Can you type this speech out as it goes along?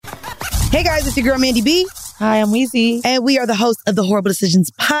Hey guys, it's your girl Mandy B. Hi, I'm Weezy. And we are the hosts of the Horrible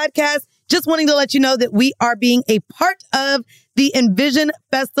Decisions podcast. Just wanting to let you know that we are being a part of the Envision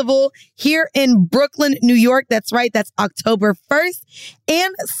Festival here in Brooklyn, New York. That's right. That's October 1st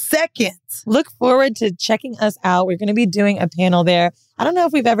and 2nd. Look forward to checking us out. We're going to be doing a panel there. I don't know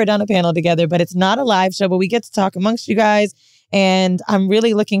if we've ever done a panel together, but it's not a live show, but we get to talk amongst you guys. And I'm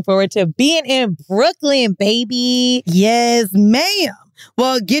really looking forward to being in Brooklyn, baby. Yes, ma'am.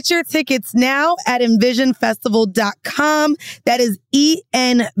 Well, get your tickets now at envisionfestival.com. That is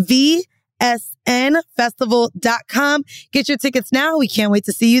ENVSN festival.com. Get your tickets now. We can't wait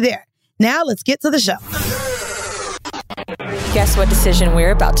to see you there. Now let's get to the show. Guess what decision we're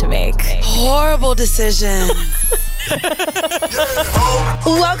about to make? Horrible decision.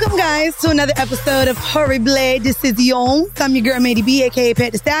 Welcome, guys, to another episode of Horrible Decisions. I'm your girl, Mandy B, a.k.a.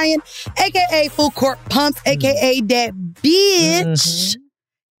 Pat the Stallion, a.k.a. Full Court Pumps, a.k.a. that bitch.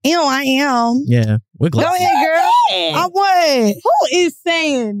 You know I am. Yeah, we're glad. Go ahead, girl. I'm what? Who is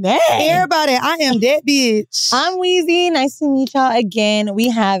saying that? Everybody, I am that bitch. I'm Weezy. Nice to meet y'all again. We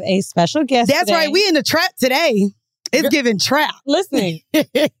have a special guest That's today. right. We in the trap today. It's giving trap. Listen,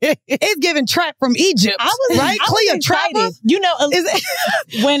 It's giving trap from Egypt. I was right? I was Cleopatra. excited. You know,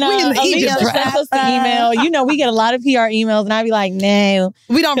 when We in the Egypt Aaliyah trap. sends us the email, you know, we get a lot of PR emails, and I be like, no,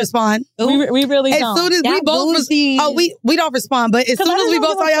 We don't respond. we really As don't. soon as we both we don't respond, but as soon as we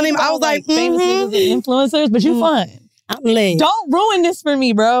both saw your name, I was like, famous niggas and influencers, but you fun. I'm lit. Don't ruin this for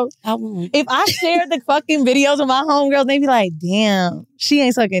me, bro. I won't. If I shared the fucking videos with my homegirls, they be like, damn, she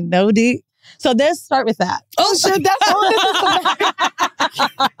ain't sucking no dick. So let's start with that. Oh shit, that's all.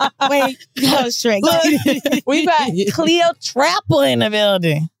 Wait, go straight. We got Cleo Trapper in the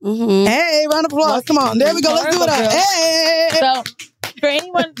building. Hey, round of applause. Come on. There we go. Let's do it up. Hey. So for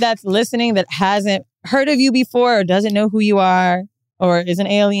anyone that's listening that hasn't heard of you before or doesn't know who you are or is an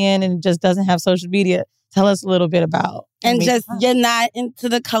alien and just doesn't have social media, tell us a little bit about. And just, you're not into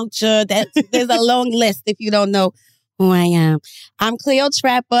the culture. There's a long list if you don't know who I am. I'm Cleo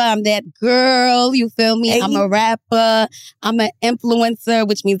Trapper. I'm that girl. You feel me? Hey. I'm a rapper. I'm an influencer,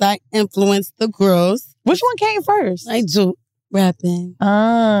 which means I influence the girls. Which one came first? I do rapping.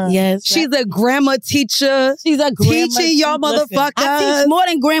 Yes. She's a grammar teacher. She's a grammar Teaching y'all Listen, motherfuckers. I teach more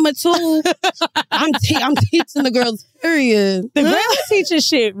than grammar too. I'm teaching the girls, period. The grammar teacher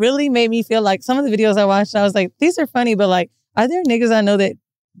shit really made me feel like some of the videos I watched, I was like, these are funny, but like, are there niggas I know that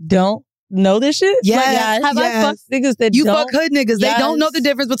don't know this shit? Yes, Like, have I fucked niggas that You don't? fuck hood niggas. They don't know the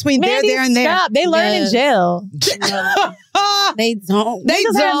difference between Mandy, there, and there. stop. They learn in Yes. jail. They don't. They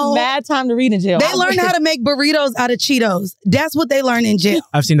Niggas have don't. mad time to read in jail. They learn how to make burritos out of Cheetos. That's what they learn in jail.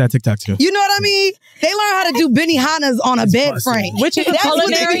 I've seen that TikTok too. You know what I mean? They learn how to do Benihanas on a bed busted. frame. Which is a That's what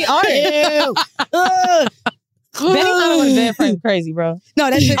culinary they- art. Benihana on a bed frame crazy, bro. No,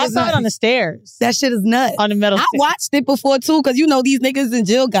 that shit I is saw it nuts. on the stairs. That shit is nuts. On the metal I stick. watched it before too, because you know these niggas in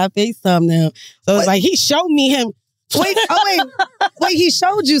jail got FaceTime now. So it's like he showed me him. Wait, he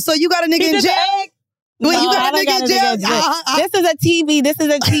showed you. So you got a nigga in jail? Wait, No, you I got a don't nigga in got a jail? nigga in jail. This is a TV. This is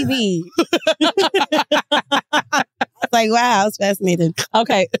a TV. It's like, wow, it's fascinating.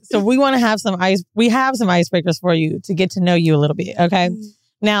 Okay, so we want to have some icebreakers for you to get to know you a little bit, okay?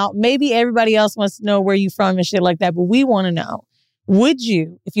 Now, maybe everybody else wants to know where you from and shit like that, but we want to know, would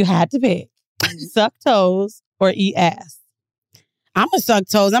you, if you had to pick, suck toes or eat ass? I'm gonna suck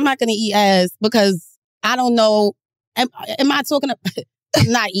toes. I'm not gonna eat ass because I don't know. Am I talking about?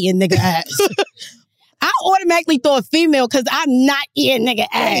 I'm not eating nigga ass. I automatically thought female because I'm not eating nigga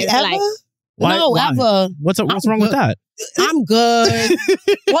ass. Ever? Like, Why- no, why? ever. What's I'm wrong with good. that? I'm good.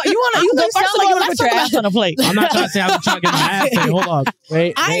 What you want to? You I'm sound good. First like of you all, want to let's put your talk ass on a plate. I'm not trying to say I'm trying to get my ass ate. Hold up.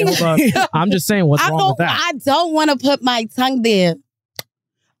 Wait, hold up. I'm just saying what's wrong with that. I don't want to put my tongue there.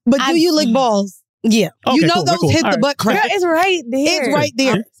 But do you lick balls? Yeah. Okay, you know cool, we're those cool. hit All the right. butt Girl, crack. it's right there. It's right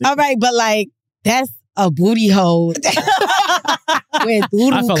there. All right, but like, that's a booty hole. Where I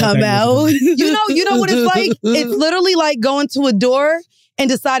doodle felt like come that out. You know what it's like? It's literally like going to a door and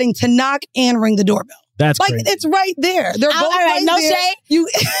deciding to knock and ring the doorbell. That's Like crazy. it's right there. They're both All right, right no there. shade. You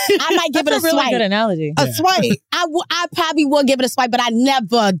I might give it That's a a really swipe. good analogy. a swipe. I probably will give it a swipe, but I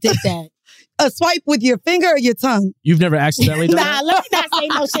never did that. A swipe with your finger or your tongue. You've never accidentally done Nah, that? let me not say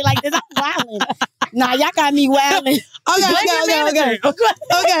no shit like this. I'm wildin'. Nah, y'all got me wildin'.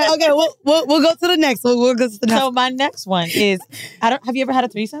 Okay. We'll go to the next one. We'll go to the next. So my next one is, have you ever had a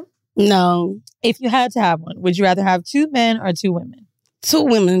threesome? No. If you had to have one, would you rather have 2 men or 2 women? 2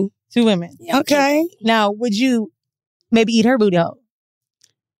 women. 2 women. Okay. Now, would you maybe eat her booty hole?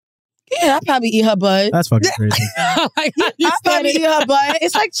 Yeah, I'd probably eat her butt. That's fucking crazy. I'd probably eat her butt.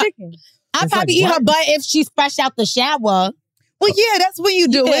 It's like chicken. I'd It's probably like eat her what? butt if she's fresh out the shower. Well, yeah, that's when you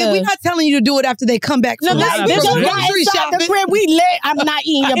do it. We're not telling you to do it after they come back. No, from this grocery shopping. The crib, we lit. I'm not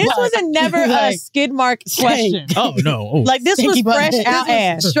eating your This butt. was never a skid mark question. Oh no! Oh. Like this was Stinky butt. fresh out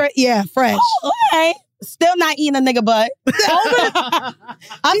ass. Straight, yeah, fresh. Okay. Still not eating a nigga butt. I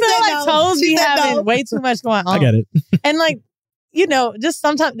feel like no. toes She be said having no. way too much going on. I get it. And like, you know, just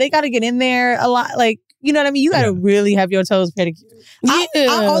sometimes they got to get in there a lot. Like, you know what I mean? You got to really have your toes pedicured. I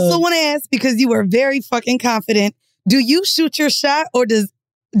also want to ask, because you were very fucking confident, do you shoot your shot or do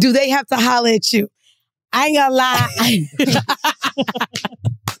they have to holler at you? I ain't gonna lie.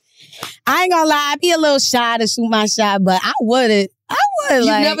 I ain't gonna lie. I'd be a little shy to shoot my shot, but I wouldn't. You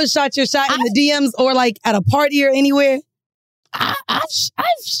Like, never shot your shot in the DMs or like at a party or anywhere? I've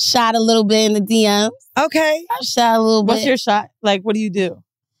shot a little bit in the DM. Okay. I've shot a little bit. What's your shot? Like, what do you do?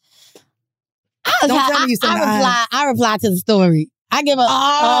 Don't tell me you send the eyes. I reply to the story. I give a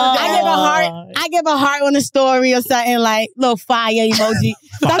heart. I give a heart on the story or something, like little fire emoji.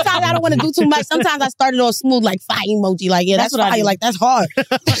 Sometimes I don't want to do too much. Sometimes I start it all smooth, like fire emoji. Like, yeah, that's what I fire. do. Like, that's hard.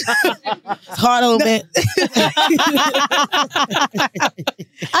 It's hard a little bit.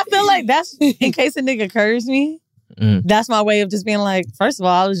 I feel like that's, in case a nigga curves me, that's my way of just being like, first of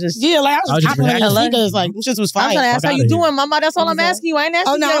all, I was just... Yeah, like, I was just reacting. like, this was fire. I'm trying to ask how you doing, mama. That's all I'm asking you. I ain't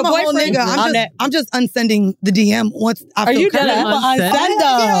asking Oh, no, you I'm a your whole boyfriend. nigga. I'm just unsending the DM once I Are feel you comfortable. done?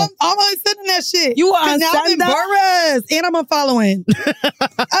 Yeah, I'm unsending that shit. You are 'Cause now I'm embarrassed and I'm unfollowing.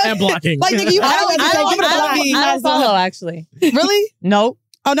 And blocking. Like, nigga, you I don't follow, actually. Really? Nope.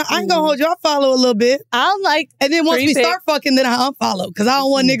 Oh, no, I ain't gonna hold you. I'll follow a little bit. I'll like... And then once we start fucking, then I unfollow. Because I don't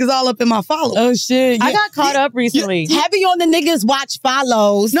want niggas all up in my follow. Oh, shit. I got caught up recently. Heavy on the niggas watch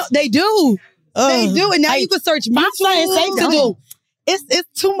follows. No, they do. They do. And now you can search That's not safe to do.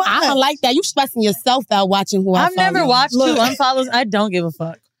 It's too much. I don't like that. You stressing yourself out watching who I I've never follow. watched 2 unfollows. I don't give a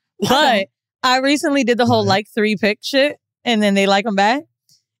fuck. But I recently did the whole like 3 pick shit, and then they like them back.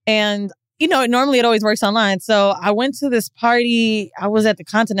 And, you know, normally it always works online. So I went to this party. I was at the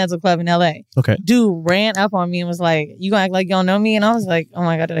Continental Club in LA. Okay. Dude ran up on me and was like, you gonna act like you don't know me? And I was like, oh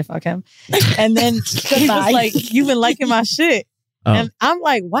my God, did I fuck him? And then he was like, you've been liking my shit. Oh. And I'm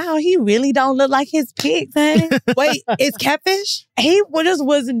like, wow, he really don't look like his pics, man. Wait, it's catfish? He just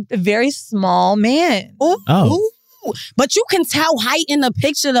was a very small man. Oh. But you can tell height in the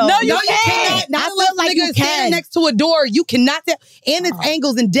picture, though. No, you cannot. Not I unless feel like nigga you is standing can. next to a door. You cannot tell. And it's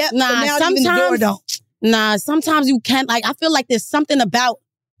angles and depth. Nah, so now even the door sometimes- don't. Nah, sometimes you can't. Like, I feel like there's something about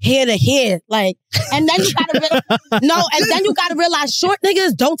hair to hair. Like, and then you gotta and then you gotta realize short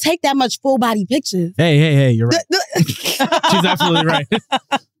niggas don't take that much full body pictures. Hey, you're right. She's absolutely right.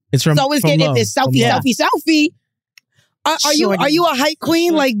 It's from So it's from getting low. this From selfie, low. selfie. Are you a height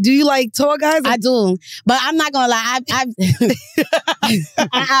queen? Like, do you like tall guys? I do, but I'm not gonna lie.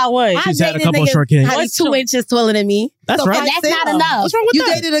 I would. She's had a couple of short kids. I was 2 inches taller than me. That's So right. That's not enough. What's wrong with You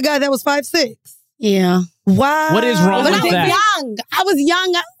that? dated a guy that was 5'6". Yeah. Wow. What is wrong But with I was that? young. I was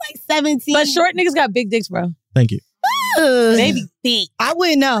like 17. But short niggas got big dicks, bro. Thank you. They be thick. I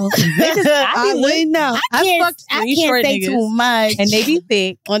wouldn't know. I wouldn't know. I fucked I three can't short say niggas, too much and they be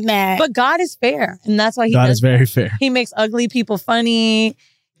thick. on that. But God is fair, and that's why he God does is very fair. He makes ugly people funny.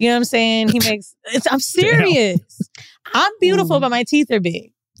 You know what I'm saying? He makes. I'm serious. I'm beautiful, but my teeth are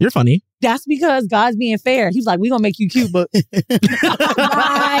big. You're funny. That's because God's being fair. He's like, we're gonna make you cute, but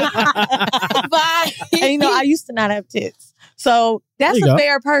Bye. Bye. and you know, I used to not have tits. So that's There you a go.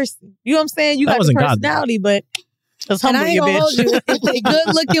 fair person. You know what I'm saying? You That got the wasn't God, though. personality, but just And humble I ain't your gonna hold bitch. you. If they good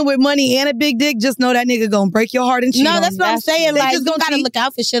looking with money and a big dick, just know that nigga gonna break your heart and cheat No, on that's you. what I'm saying. They Like, just you gonna gotta cheat. look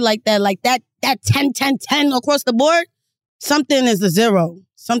out for shit like that. Like that 10, 10, 10 across the board. Something is a zero.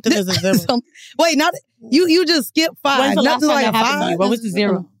 Something is a zero. Wait, not you just skip 5. When's the last Nothing time like that a happened to 5. you? What was the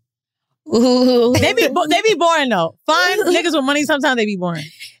zero? Ooh. They be boring though. Fine niggas with money, sometimes they be boring.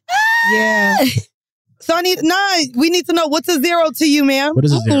 Yeah. So we need to know what's a 0 to you, ma'am. What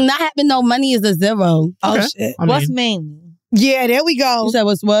is it? Not having no money is a zero. Oh Okay. shit. I mean, What's mainly? Yeah, there we go. You said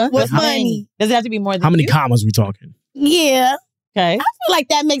what's what? What's What's money? Does it have to be more than how many you? commas we talking? Yeah. Okay. I feel like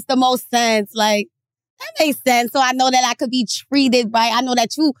that makes the most sense. Like, that makes sense. So I know that I could be treated right. I know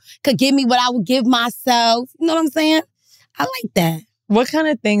that you could give me what I would give myself. You know what I'm saying? I like that. What kind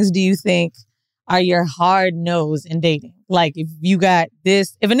of things do you think are your hard no's in dating? Like, if you got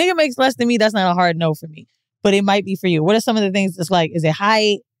this, if a nigga makes less than me, that's not a hard no for me. But it might be for you. What are some of the things that's like, is it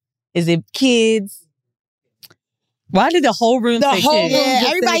height? Is it kids? Why did the whole room say whole kids? room Yeah, just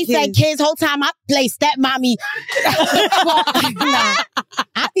everybody said said kids. kids. Whole time I play stepmommy. Nah,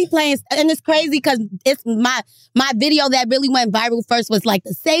 I be playing, and it's crazy because it's my video that really went viral first was like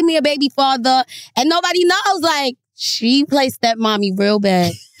the Save Me a Baby Father, and nobody knows like she plays stepmommy real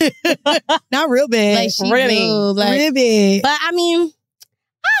bad. Not real big. Like she Really? do, like, real big. but I mean,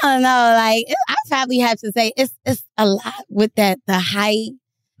 I don't know. Like I probably have to say it's a lot with that. The height,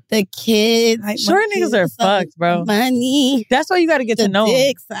 the kids, Short niggas are fucked, bro. money, That's why you got to get the to know them.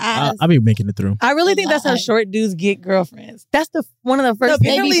 dick size. I'll be making it through. I really think that's how lot. short dudes get girlfriends. That's one of the first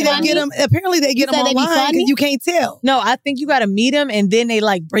things. Apparently they get them. Apparently they get them said they be online funny? because you can't tell. No, I think you got to meet them and then they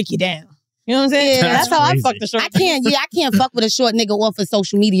like break you down. You know what I'm saying? Yeah, that's that's how I crazy. fuck the short. I can't fuck with a short nigga off of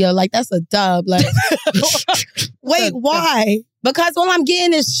social media. Like that's a dub. Like Wait, why? because all I'm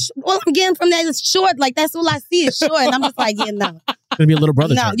getting from that is short. Like that's all I see is short, and I'm just like, yeah, no, Gonna be a little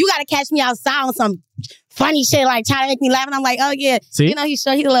brother. no, trap. you got to catch me outside on some funny shit, like trying to make me laugh, and I'm like, oh yeah, See? you know, he's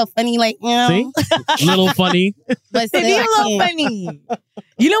short, he's a little funny, like you know, See? Little funny. but still, It be a I little can't. funny.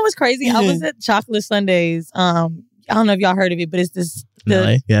 You know what's crazy? I was at Chocolate Sundays. I don't know if y'all heard of it, but it's this.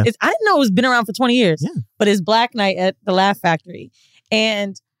 LA, yeah. I didn't know it's been around for 20 years. Yeah. But it's Black Night at the Laugh Factory.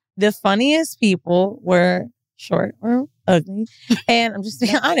 And the funniest people were short or ugly. And I'm just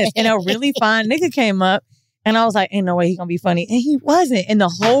being honest. And a really fine nigga came up and I was like, ain't no way he gonna be funny. And he wasn't. And the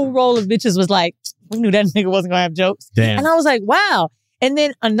whole roll of bitches was like, we knew that nigga wasn't gonna have jokes. Damn. And I was like, wow. And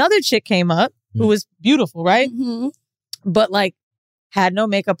then another chick came up who was beautiful, right? Mhm. But like had no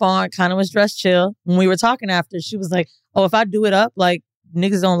makeup on, kind of was dressed chill. When we were talking after, she was like, oh, if I do it up, like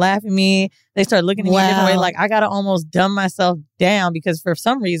niggas don't laugh at me. They start looking at me a different way. Wow. Like I gotta almost dumb myself down because for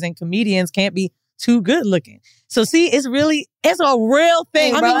some reason comedians can't be too good looking. So see, it's a real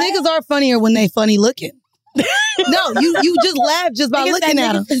thing, I bro. mean, niggas are funnier when they funny looking. No, you just laugh just by Niggas looking that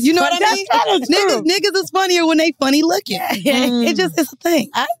at them. niggas is You know what I That's mean? kind of true. Niggas is funnier when they funny looking. Mm. It's a thing.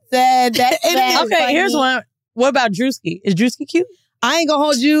 I said that. Okay, here's one. What about Drewski? Is Drewski cute? I ain't gonna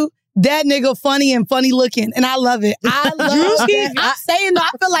hold you. That nigga funny and funny looking, and I love it. I love Drewski? that. I'm saying though, I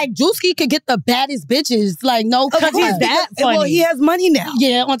feel like Drewski could get the baddest bitches. Like no, Because he's cover. that Well, funny. he has money now.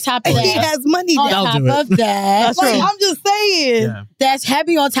 Yeah, on top of that. He has money on now. I'll top do it. of that, That's Like, true. I'm just saying. Yeah. that's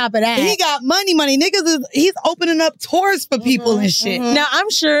heavy on top of that. He got money. Niggas he's opening up tours for people and shit. Now, I'm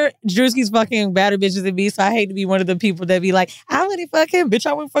sure Drewski's fucking badder bitches than me, so I hate to be one of the people that be like, I wouldn't fuck him. Bitch,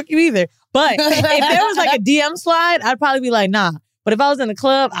 I wouldn't fuck you either. But if there was like a DM slide, I'd probably be like, nah. But if I was in the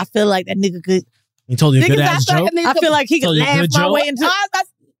club, I feel like that nigga could. He told you a Niggas good ass outside joke. and they I feel like he could Told you a laugh good my joke? way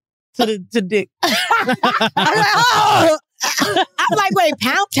into to dick. I'm like, oh. I'm like, wait,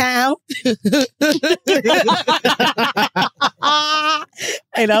 Pound Town.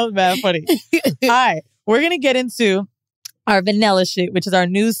 Hey, that was bad funny. All right, we're gonna get into our vanilla shit, which is our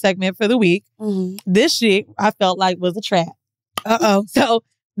news segment for the week. This shit I felt like was a trap. Uh-oh. So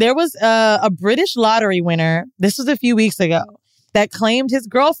there was a British lottery winner. This was a few weeks ago that claimed his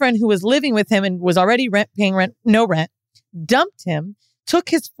girlfriend, who was living with him and was already paying no rent, dumped him, took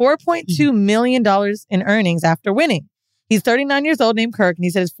his $4.2 million in earnings after winning. He's 39 years old, named Kirk, and he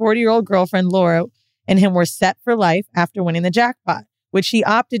said his 40-year-old girlfriend, Laura, and him were set for life after winning the jackpot, which he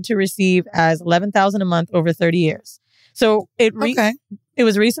opted to receive as $11,000 a month over 30 years. So it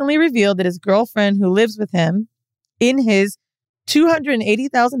was recently revealed that his girlfriend, who lives with him in his $280,000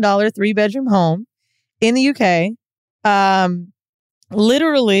 3-bedroom home in the UK,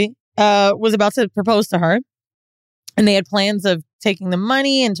 literally was about to propose to her. And they had plans of taking the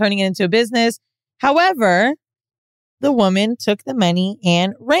money and turning it into a business. However, the woman took the money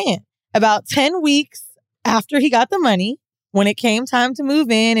and ran. About 10 weeks after he got the money, when it came time to move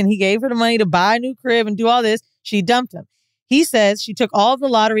in and he gave her the money to buy a new crib and do all this, she dumped him. He says she took all of the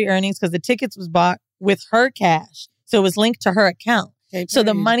lottery earnings because the tickets was bought with her cash. So it was linked to her account. Okay, so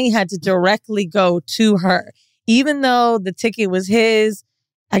the money had to directly go to her. Even though the ticket was his,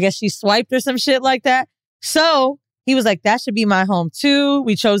 I guess she swiped or some shit like that. So he was like, that should be my home too.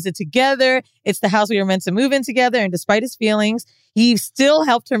 We chose it together. It's the house we were meant to move in together. And despite his feelings, he still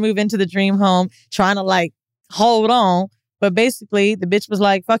helped her move into the dream home, trying to like hold on. But basically, the bitch was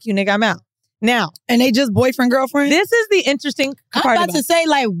like, fuck you, nigga, I'm out. Now, And they just boyfriend, girlfriend? this is the interesting I'm part about about to say,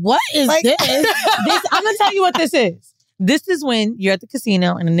 like, what is Like- this? I'm going to tell you what this is. This is when you're at the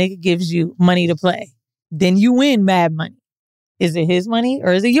casino and a nigga gives you money to play. Then you win mad money. Is it his money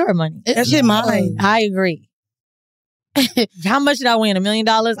or is it your money? That shit mine. I agree. How much did I win? $1 million?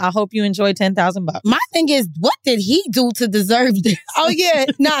 I hope you enjoy $10,000. My thing is, what did he do to deserve this? Oh, yeah.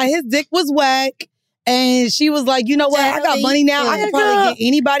 Nah, his dick was whack. And she was like, you know what? I got money now. I can probably get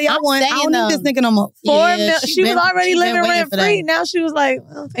anybody I I'm want. I saying, don't need this nigga no more. Yeah, She was been- already she been living waiting rent for free. that. Now she was like,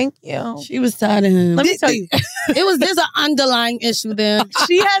 oh, thank you. She was tired of him. Let me tell you, There's an underlying issue there.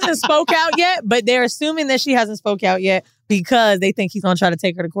 she hasn't spoke out yet, but they're assuming that she hasn't spoke out yet because they think he's gonna try to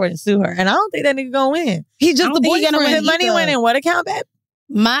take her to court and sue her. And I don't think that nigga gonna win. He just I the don't think he gonna boyfriend. win The money either. went in what account, babe?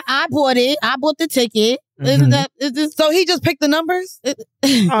 I bought it. I bought the ticket. Isn't that? Is this? So he just picked the numbers?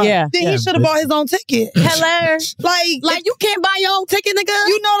 Yeah. Then he should have bought his own ticket. Hello. Like You can't buy your own ticket, nigga.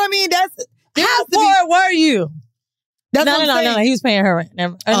 you know what I mean? How poor were you? That's No, what I'm no, saying. no. He was paying her rent.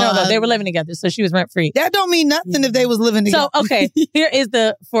 No, they were living together, so she was rent free. That don't mean nothing if they was living together. So, okay, here is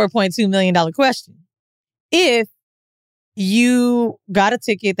the $4.2 million question. If you got a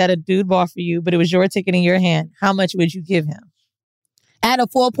ticket that a dude bought for you, but it was your ticket in your hand, how much would you give him? At a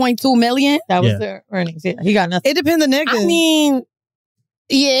 4.2 million. That was their earnings. Yeah, he got nothing. It depends on nigga. I mean,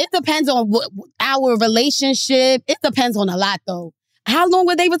 yeah, it depends on our relationship. It depends on a lot, though. How long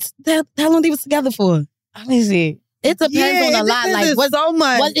they was together for? Let me see. It depends on a lot. Like, so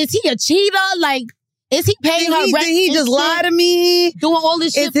much. Is he a cheater? Like, is he paying her rent? Did he just lie to me? Doing all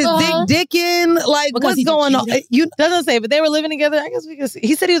this shit Is his for her? dick dicking? Like, Because what's he's a going on? Doesn't say, but they were living together. I guess we could see.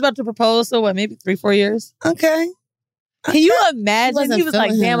 He said he was about to propose, so what, maybe 3-4 years? Okay. Can you imagine? wasn't He was like,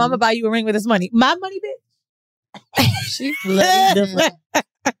 feeling damn, him. I'm going to buy you a ring with this money. My money, bitch? She different.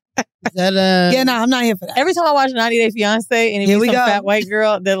 Yeah, no, I'm not here for that. Every time I watch 90 Day Fiance and it Here be we some go. fat white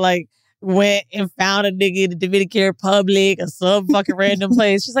girl that like went and found a nigga in the Dominican Republic or some fucking random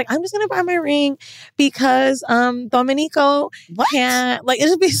place. She's like, I'm just gonna buy my ring because Dominico can't like it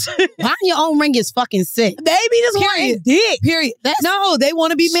should be Buying your own ring is fucking sick. baby just want dick. Period. No, they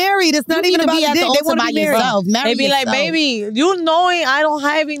want to be married. It's not You even need to about be the at dick. the They altar want to by be married. yourself. Marry They be like, yourself. baby, you knowing I don't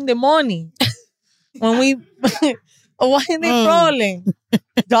having the money when we when they rolling.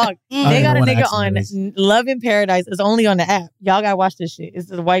 Dog, they got a know what nigga accent on it is. Love in Paradise. It's only on the app. Y'all gotta watch this shit. It's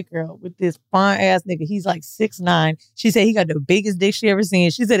this white girl with this fine ass nigga. He's like 6'9". She said he got the biggest dick she ever seen.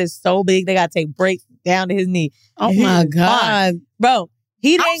 She said it's so big they gotta take breaks down to his knee. Oh And he my is God. fine. Bro,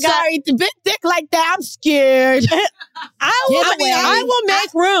 he I'm ain't got. sorry, the big dick like that, I'm scared. I will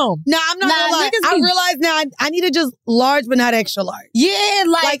make room. No, I'm not Nah, gonna lie. niggas I be- realize now I need to just large, but not extra large. Yeah,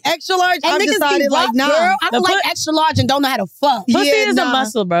 Like extra large, and I've niggas decided be like rough, nah. girl. I don't The like extra large and don't know how to fuck. Pussy Yeah, is a nah.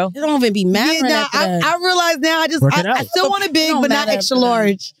 muscle, bro. They don't even be mad Yeah, nah, I realize now Work it I out. still want it big, don't but not matter extra after that.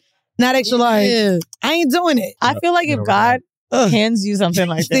 large. Not extra large. Yeah. I ain't doing it. I feel like if God hands you something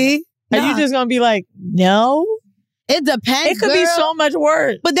like that, See? are Nah. you just gonna be like, no? It depends. It could be so much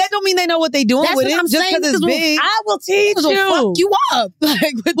worse. But that don't mean they know what they doing That's with what it. I'm Just saying, because it's because big. I will teach It'll fuck you up.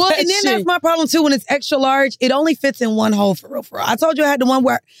 Like, with Well, that and then shit. that's my problem too. When it's extra large, it only fits in one hole for real. I told you I had the one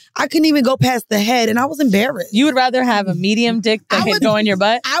where I couldn't even go past the head, and I was embarrassed. You would rather have a medium dick that I can would- go in your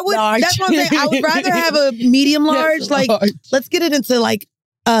butt? I would. Large. That's what I'm saying. I would rather have a medium large. Like, let's get it into like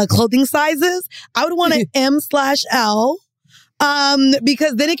clothing sizes. I would want an M/L,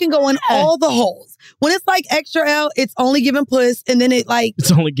 because then it can go in all the holes. When it's like extra L, it's only giving puss, and then it like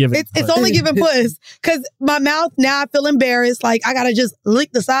It's only giving. it's only giving puss. Because my mouth now I feel embarrassed. Like I gotta just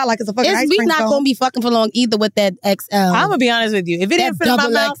lick the side like it's a fucking ice we cream not cone. gonna be fucking for long either with that XL. I'm gonna be honest with you. If it didn't fit in my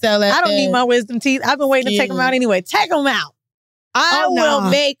double mouth, XL at I don't need that. my wisdom teeth. I've been waiting to take them out anyway. Take them out. I Oh, will nah.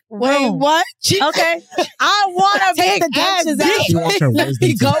 make Wait, room. what? Okay, I want to Take make the dentures out. She wants her wisdom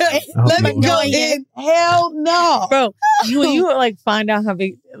teeth. go I in. hope Let you me will. go in. Hell no. bro. You like find out how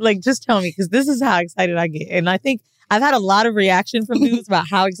big. Like, just tell me because this is how excited I get, and I think I've had a lot of reaction from dudes about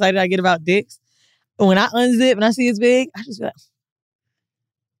how excited I get about dicks. When I unzip and I see it's big, I just be like,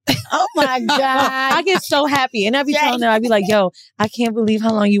 Oh my God. I get so happy. And I be telling them, I be like, yo, I can't believe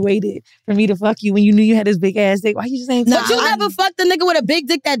how long you waited for me to fuck you when you knew you had this big ass dick. Why you just ain't But fuck you me? never fucked a nigga with a big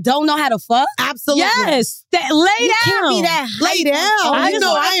dick that don't know how to fuck? Absolutely. Yes. Lay You down. can't be that Lay down. I you just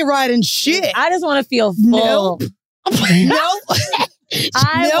know want- I ain't riding shit. I just want to feel full. Nope. Nope.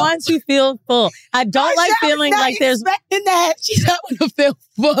 I Nope. want to feel full. I don't like feeling like there's. expecting that. She's not gonna feel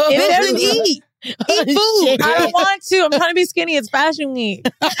full. If Bitch, there's- then eat. Eat food. Shit. I don't want to. I'm trying to be skinny. It's fashion week.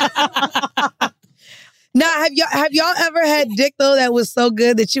 Now, have y'all ever had dick though that was so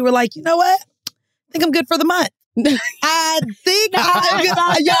good that you were like, you know what? I think I'm good for the month. I think I'm good.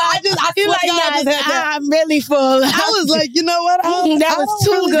 I feel like I just had that. I'm really full. I was like, you know what? That was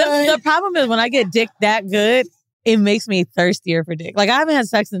too good. The problem is when I get dick that good, it makes me thirstier for dick. Like I haven't had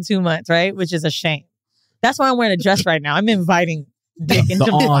sex in 2 months, right? Which is a shame. That's why I'm wearing a dress right now. I'm inviting dick into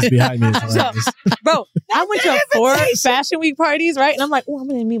The awes behind me is So, hilarious. bro, I went to 4 fashion week parties, right? And I'm like, oh, I'm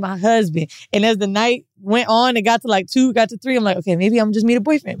gonna meet my husband. And as the night went on, it got to like 2, got to 3. I'm like, okay, maybe I'm just meet a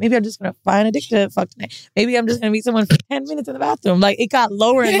boyfriend. Maybe I'm just gonna find a dick to fuck tonight. Maybe I'm just gonna meet someone for 10 minutes in the bathroom. Like it got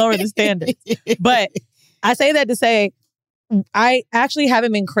lower and lower the standard. But I say that to say, I actually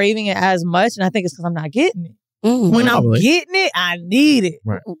haven't been craving it as much, and I think it's because I'm not getting it. When Probably. I'm getting it, I need it.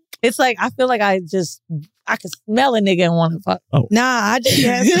 Right. It's like I feel like I can smell a nigga and want to fuck. Nah, I just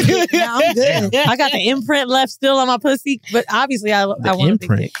had nah, I'm good. I got the imprint left still on my pussy, but obviously I want a big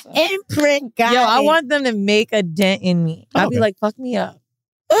imprint. dick, so. Imprint, guy. Yo, I want them to make a dent in me. I'd be Okay. like, fuck me up.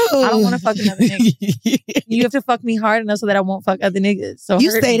 I don't want to fuck another nigga. You have to fuck me hard enough so that I won't fuck other niggas. So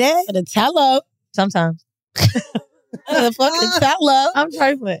You say that? To tell her. sometimes. The fucking tell her. I'm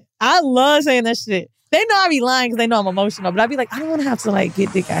trifling. I love saying that shit. They know I be lying because they know I'm emotional, but I be like, I don't want to have to like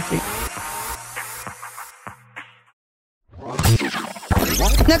get dick after you.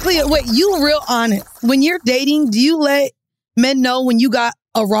 Now, Cleo, wait, you real honest. When you're dating, do you let men know when you got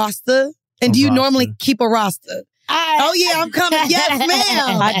a roster? And do you normally keep a roster? Oh, yeah, I'm coming. Yes,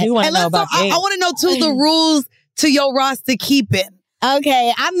 ma'am. I do want to know about I want to know, too, the rules to your roster keeping.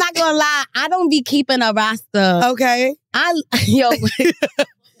 Okay, I'm not gonna lie. I don't be keeping a roster. Okay. I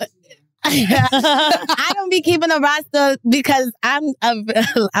don't be keeping a roster because I'm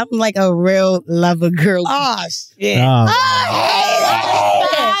like a real lover girl. Oh, shit. Sorry,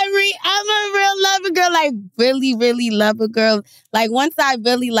 I'm a real lover girl. Like really, really lover girl. Like once I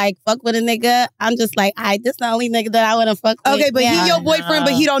really like fuck with a nigga, I'm just like, this the only nigga that I want to fuck with. Okay, but he your boyfriend,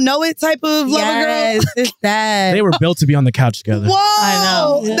 but he don't know it type of lover girl? It's that. They were built to be on the couch together. Whoa! I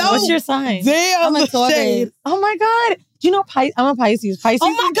know. No. What's your sign? Damn, I'm a Taurus. shade. Oh my God. Do you know I'm a Pisces? Pisces. Oh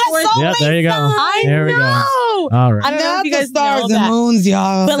my and God, Taurus- so Yeah, there you go. I There we go. know. All right. I don't know Not if you the guys stars know and that. moons,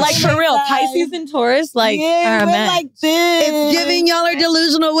 y'all. But like for real, God. Pisces and Taurus like Yeah, are a we're match. like this. It's giving y'all are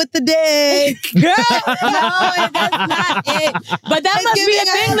delusional with the dick. Girl, No, that's not it. but that It's must be a giving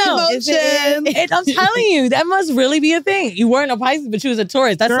thing us though. emotion. I'm telling you, that must really be a thing. You weren't a Pisces, but you was a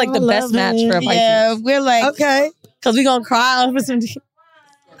Taurus. That's like the Girl, best love match it. for a Pisces. Yeah, we're like Okay. Because we gonna cry over some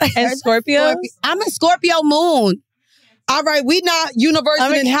and Scorpios. I'm a Scorpio moon. All right, we not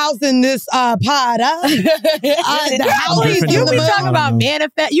university and house in this pod. Huh? The house Please, is different. you in the be moon. talking about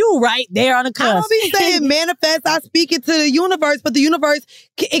manifest. You right there on the I don't cusp. be saying manifest. I speak it to the universe, but the universe,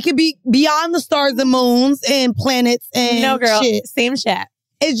 it could be beyond the stars and moons and planets and No, girl, shit. same chat.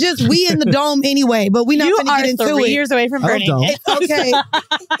 It's just we in the dome anyway, but we not You going to are get into 3 it. years away from Oh, burning. don't. It's okay.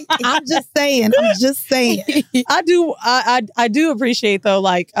 I'm just saying. I do appreciate though,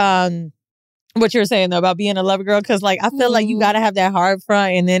 like what you're saying though about being a lover girl, because like I feel like you gotta have that hard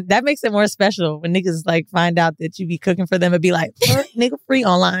front, and then that makes it more special when niggas like find out that you be cooking for them and be like, nigga free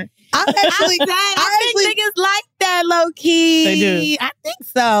online. I actually, I think niggas like that low key. They do. I think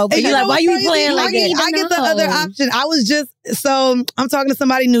so. They And be you like, know why what's you crazy? playing like that? I get the know. other option. I was just, so I'm talking to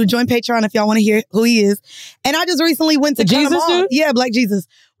somebody new. Join Patreon if y'all want to hear who he is. And I just recently went to The cut him Jesus off. dude? Yeah, Black Jesus.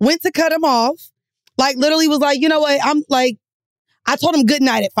 Went to cut him off. Like literally was like, you know what? I'm like, I told him good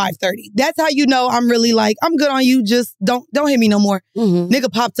night at 5:30. That's how you know I'm really like, I'm good on you. Just don't hit me no more. Mm-hmm.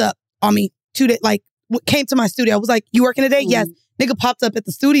 Nigga popped up on me 2 days, like came to my studio. I was like, you working today? Yes. Nigga popped up at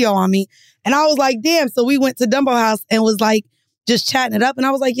the studio on me. And I was like, damn. So we went to Dumbo House and was like, just chatting it up. And I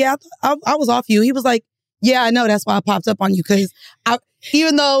was like, yeah, I was off you. He was like, yeah, I know. That's why I popped up on you. Because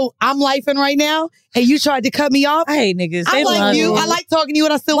even though I'm lifing right now and you tried to cut me off, I hate niggas. I They like love you. me. I like talking to you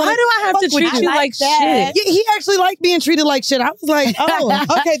and I still Why want do I have to treat you like shit? Yeah, he actually liked being treated like shit. I was like, oh,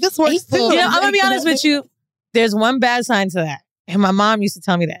 okay, this works too. You know, I'm gonna be honest with you. There's one bad sign to that. And my mom used to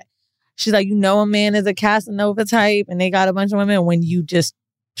tell me that. She's like, you know, a man is a Casanova type and they got a bunch of women when you just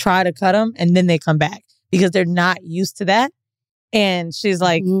try to cut them and then they come back because they're not used to that. And she's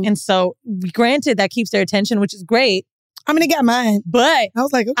like, and so granted that keeps their attention, which is great. I mean, it got mine. But I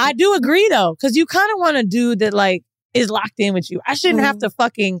was like, okay. I do agree though, because you kind of want a dude that like is locked in with you. I shouldn't have to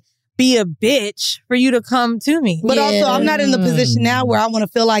fucking be a bitch for you to come to me. But also, I'm not in the position now where I want to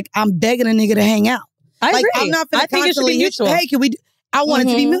feel like I'm begging a nigga to hang out. I like, agree. I'm not I think it should be constantly, mutual. hey, can we do? I want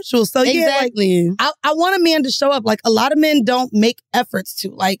it to be mutual. So Exactly. yeah, like, I want a man to show up. Like a lot of men don't make efforts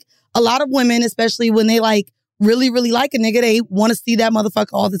to. Like a lot of women, especially when they like really, really like a nigga, they want to see that motherfucker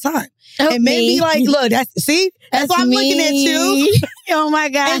all the time. And maybe like, look, that's why I'm looking at you. Oh my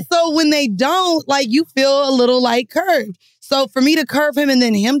God. And so when they don't, like you feel a little like curved. So for me to curve him and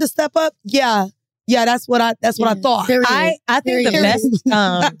then him to step up, yeah, that's what I thought. I think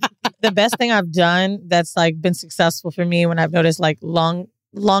the best thing I've done that's like been successful for me when I've noticed like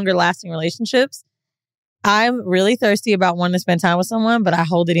longer lasting relationships. I'm really thirsty about wanting to spend time with someone, but I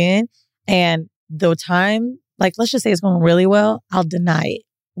hold it in. And the time, like let's just say it's going really well, I'll deny it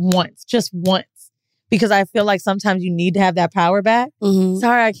just once. Because I feel like sometimes you need to have that power back.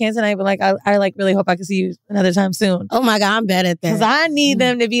 Sorry, I can't tonight, but like I like really hope I can see you another time soon. Oh my God, I'm bad at that. Because I need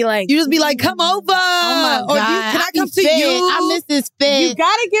them to be like, you just be like, come over. Oh my God. Can I come to fit. you? I miss this fit. you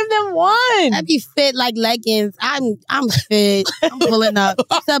gotta give them one. I be fit like leggings. I'm fit. I'm pulling up.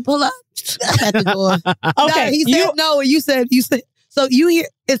 He said pull up. I'm at the door. Okay, No, he said no. You said. So you hear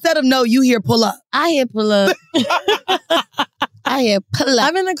instead of no, you hear pull up. I hear pull up. I hear pull up.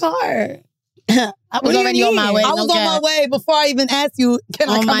 I'm in the car. I was already on my way. I was on my way before I even asked you, can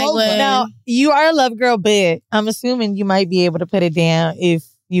I On come my over? way. Now, you are a love girl, but I'm assuming you might be able to put it down if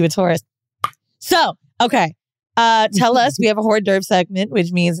You a Taurus. So, okay. Tell us, we have a hors d'oeuvre segment,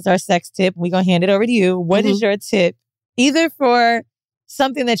 which means it's our sex tip. We're going to hand it over to you. What is your tip? Either for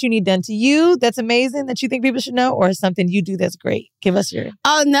something that you need done to you that's amazing that you think people should know, or something you do that's great. Give us your...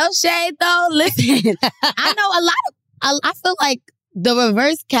 Oh, no shade though. Listen, I know a lot of... I feel like the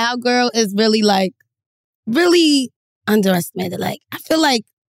reverse cowgirl is really underestimated. Like, I feel like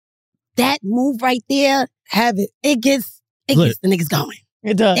that move right there, it gets the niggas going.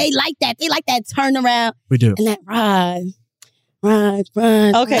 It does. They like that. They like that turnaround. We do. And that ride.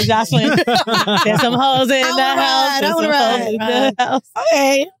 Okay, Jocelyn. There's some hoes in the house. I wanna ride.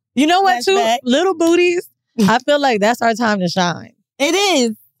 Okay. You know what, too? Flashback. Little booties. I feel like that's our time to shine. It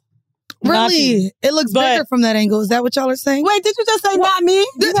is. Not you. Really? It looks bigger from that angle. Is that what y'all are saying? Wait, did you just say not me?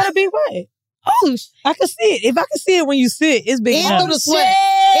 You got a big way. Oh, I can see it. If I can see it when you sit, it's big. And through the sweat.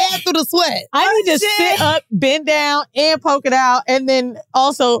 And through the sweat. I need to sit up, bend down, and poke it out, and then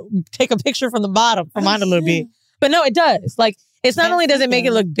also take a picture from the bottom for mine a little bit. But no, it does. Like, it's not only does it make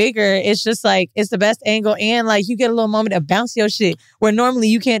it look bigger, it's just like, it's the best angle, and like, you get a little moment of bounce your shit, where normally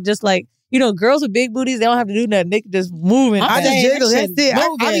you can't just like, you know, girls with big booties, they don't have to do nothing. They can just move it. I just jiggle. That's it.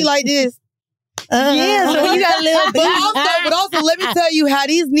 I be like this. Yeah, so when you got a little but also, let me tell you how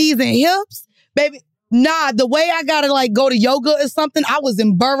these knees and hips, baby. Nah, the way I gotta like go to yoga or something, I was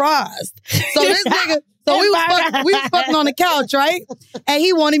embarrassed. So this nigga, we was fucking on the couch, right? And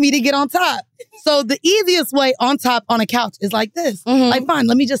he wanted me to get on top. So the easiest way on top on a couch is like this. Like, fine,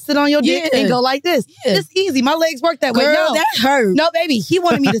 let me just sit on your dick and go like this. It's easy. My legs work that way. Girl, No, that hurt. No, baby, he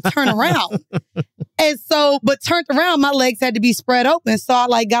wanted me to turn around. And so, but turned around, my legs had to be spread open. So I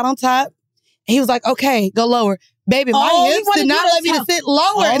like got on top. And he was like, okay, go lower. Baby, my hips did not let me to sit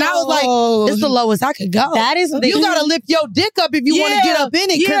lower. And I was like, it's the lowest I could go. That is you gotta lift your dick up if you want to get up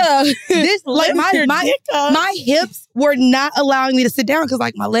in it. Yeah. This like my hips were not allowing me to sit down because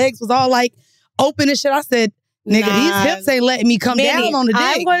like my legs was all like open and shit. I said, nigga, these hips ain't letting me come down on the dick.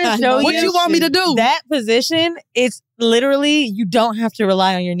 I'm going to show you what you want me to do. That position, it's literally, you don't have to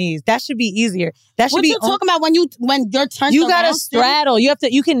rely on your knees. That should be easier. That should What be you talking about when you're turned you around? gotta straddle. You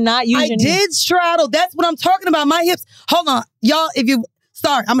cannot use your knees. I did straddle. That's what I'm talking about. My hips. Hold on. Y'all, if you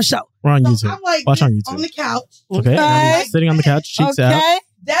start, I'm gonna show. We're on YouTube. I'm like Watch on YouTube. on the couch. Okay. I'm sitting on the couch, cheeks out.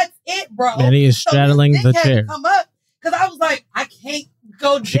 That's it, bro. Manny is straddling the chair. Come up because I was like, I can't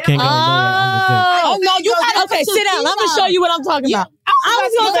go down. She can't go lower on the dick. Oh no, you gotta Okay, sit down. I'm gonna show you what I'm talking about. I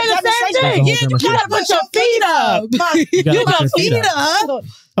was gonna say the same thing. Yeah, You gotta put your feet up. You gotta put your Feet feet up. up.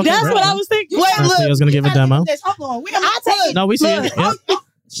 Okay, That's right what on. I was thinking. Wait, All right, so I was gonna give a demo. Hold on, I'll take it. No, we see it. Yep.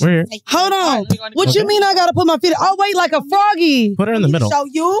 We're here. Hold on. What Okay. you mean I gotta put my feet up? Oh, wait, like a froggy. Put her in the middle. Show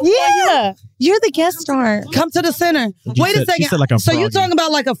you? Yeah, you're the guest star. Come to the center. You Wait a said- she second. said like a so you froggy. talking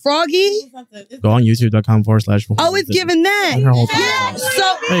about like a froggy? Go on youtube.com/. Oh, it's giving that. Her whole thing. Yeah. So,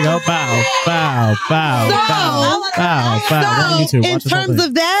 There you go. Bow, bow, bow, So- bow, bow, bow. Go on YouTube. so in Watch this whole terms thing.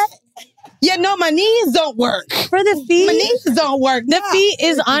 of that, yeah, no, my knees don't work. For the feet, My knees don't work. the feet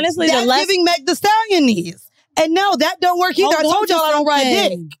is honestly That's the less. giving Meg the Stallion knees. And no, that don't work either. I Hold told on, y'all I don't ride dick.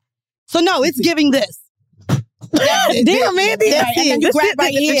 Jonathan. So no, it's giving this. Damn, man, That's Right, and then it. you grab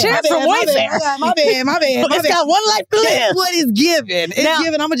right the here. chair's from Wayfair. My bad. It's got one life to That's live. what it's giving. It's Now-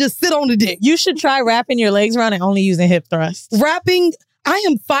 giving. I'm gonna just sit on the dick. You should try wrapping your legs around and only using hip thrusts. Wrapping. I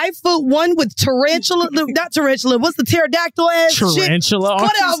am 5'1" with tarantula. Not tarantula. What's the pterodactyl ass shit? Tarantula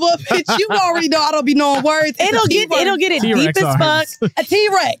arms. Whatever, bitch. You already know I don't be knowing words. It'll get it deep T-Rex as fuck. arms. A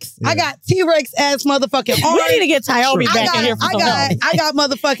T-Rex. I got T-Rex ass motherfucking arms. We need to get Tyomi back in here for some help. I got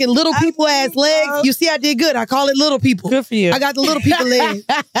motherfucking little people ass legs. You see, I did good. I call it little people. Good for you. I got the little people legs.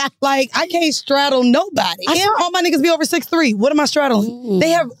 Like, I can't straddle nobody. And all my niggas be over 6'3". What am I straddling? They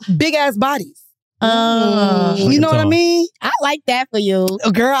have big ass bodies. You know what I mean? I like that for you. Oh,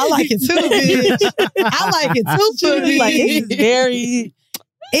 girl, I like it too, bitch. I like it too, for me. Like, it's very.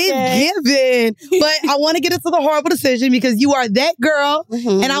 It's given. But I want to get into the horrible decision because you are that girl.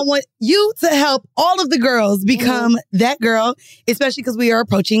 And I want you to help all of the girls become that girl, especially because we are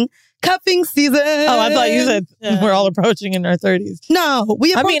approaching cuffing season. Oh, I thought you said we're all approaching in our 30s. No,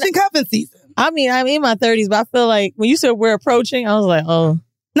 we approaching cuffing season. I mean, I'm in my 30s, but I feel like when you said we're approaching, I was like, oh.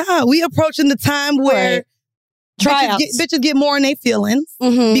 Nah, we approaching the time where Tryouts. bitches get more in their feelings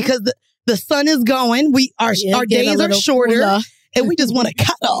because the sun is going. Our get a days are little shorter. cooler. And we just want to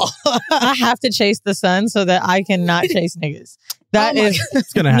cuddle. I have to chase the sun so that I cannot chase niggas. That is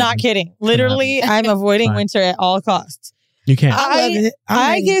It's gonna happen. not kidding. Literally, I'm avoiding Fine. winter at all costs. You can't. I love it.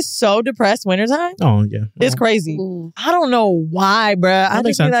 I get so depressed wintertime. Oh yeah. It's crazy. Ooh. I don't know why, bruh. I That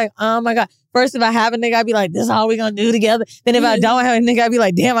makes just be sense. like, oh my God. First, if I have a nigga, I'd be like, this is all we gonna do together. Then if I don't have a nigga, I'd be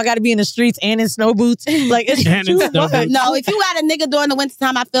like, damn, I gotta be in the streets and in snow boots. Like, it's too much. No, if you got a nigga during the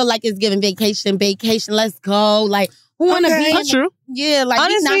wintertime, I feel like it's giving vacation, let's go. Like, who wanna be That's true. Yeah, like,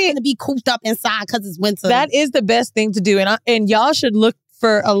 Honestly, you're not gonna be cooped up inside because it's winter. That is the best thing to do. And y'all should look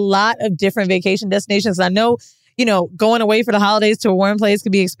for a lot of different vacation destinations. I know, you know, going away for the holidays to a warm place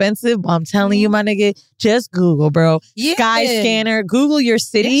could be expensive, but I'm telling you, my nigga, just Google, bro. Yeah. Skyscanner, Google your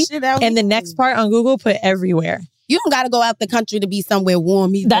city, and the next part on Google, put everywhere. You don't got to go out the country to be somewhere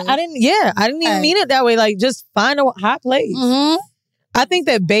warm either. I didn't even mean it that way. Like, just find a hot place. Mm-hmm. I think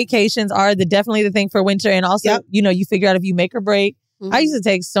that vacations are definitely the thing for winter. And also, you know, you figure out if you make or break. Mm-hmm. I used to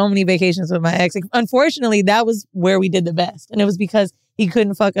take so many vacations with my ex. Unfortunately, that was where we did the best. And it was because he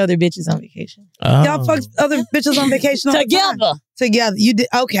couldn't fuck other bitches on vacation. Oh. Y'all fucked other bitches on vacation all the time. Together. You did.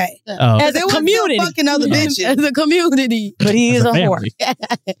 Okay. Oh. As a community. Fucking other bitches. As a community. But he is a whore.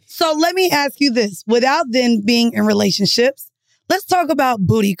 So let me ask you this. Without then being in relationships, let's talk about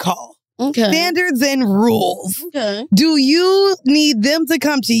booty call. Okay. Standards and rules. Okay. Do you need them to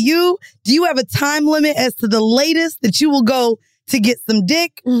come to you? Do you have a time limit as to the latest that you will go to get some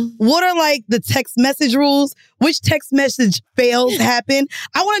dick? What are like the text message rules? Which text message fails happen?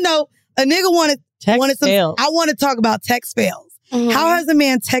 I want to know. A nigga wanted some. Fails. I want to talk about text fails. How has a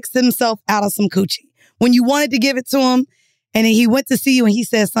man texted himself out of some coochie when you wanted to give it to him, and then he went to see you and he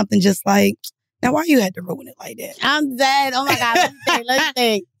said something just like, "Now why you had to ruin it like that?" I'm dead. Oh my God. Let's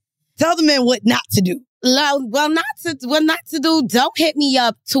think. Tell the men what not to do. Well, not to do. Don't hit me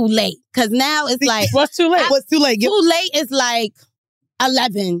up too late, because now it's like what's too late? What's too late? Too late is like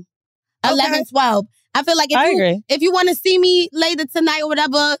 11, 12. I feel like if you want to see me later tonight or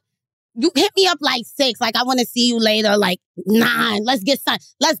whatever, you hit me up like 6. Like, I want to see you later, like 9. Let's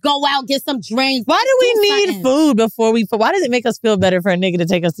go out, get some drinks. Why do we need food before why does it make us feel better for a nigga to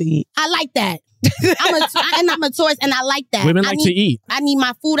take us to eat? I like that. I'm a tourist, and I like that. Women like to eat. I need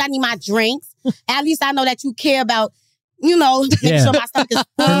my food. I need my drinks. At least I know that you care about, you know, make sure my stomach is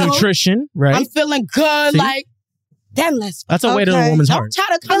full. For nutrition, right? I'm feeling good. See? Like, then let's. That's a way to a woman's heart. Don't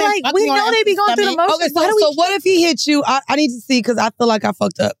try to come in. Like, we know they be going through the motions. Okay, so what if he hit you? I need to see, because I feel like I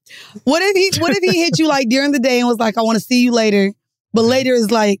fucked up. What if he hit you like during the day and was like, "I want to see you later," but later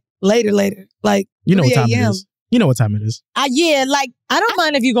is like later, like you know what time 3 a.m. it is. You know what time it is. Yeah, like, I don't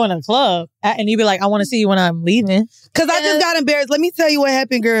mind if you go in a club and you be like, I want to see you when I'm leaving. Because I just got embarrassed. Let me tell you what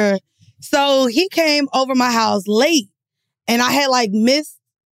happened, girl. So he came over my house late, and I had like missed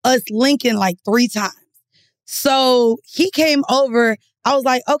us linking like 3 times. So he came over. I was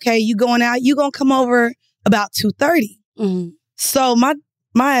like, okay, you going out? You gonna come over about 2:30? Mm-hmm. So my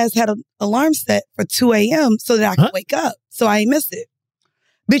ass had an alarm set for 2 a.m. so that I could wake up. So I ain't missed it.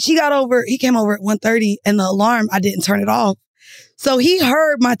 Bitch, he came over at 1:30, and the alarm, I didn't turn it off. So he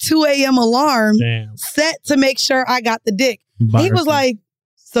heard my 2 a.m. alarm set to make sure I got the dick. He was like,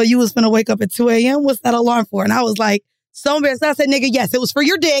 so you was finna wake up at 2 a.m.? What's that alarm for? And I was like, so embarrassed. I said, nigga, yes, it was for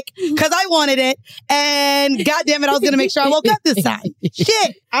your dick, because I wanted it. And goddamn it, I was going to make sure I woke up this time.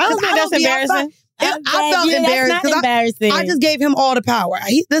 Shit. I don't think that's embarrassing. I felt embarrassed because I just gave him all the power.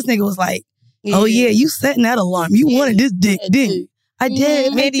 This nigga was like, oh yeah, you setting that alarm. You wanted this dick, didn't you? I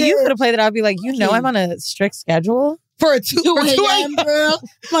did. Maybe you could have played it. I'd be like, I'm on a strict schedule. For a 2 a.m. girl.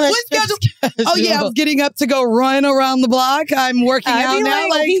 What schedule? Oh yeah, I was getting up to go run around the block. I'm working out now.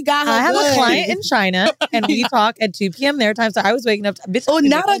 I have a client in China, and we talk at 2 p.m. their time. So I was waking up.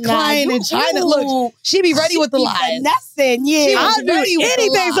 Not a client in China. Look, she be ready with the lies. Nothing. Yeah, I'll do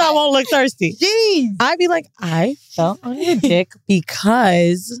anything so I won't look thirsty. Jeez. I'd be like, I fell on your dick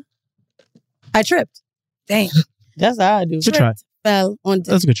because I tripped. Dang. That's how I do. Good try. Fell on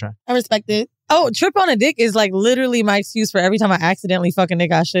dick. That's a good try. I respect it. Oh, trip on a dick is like literally my excuse for every time I accidentally fuck a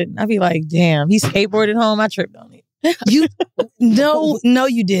nigga I shouldn't. I'd be like, damn, he skateboarded home. I tripped on it. No,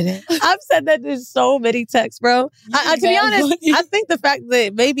 you didn't. I've said that to so many texts, bro. To be honest, I think the fact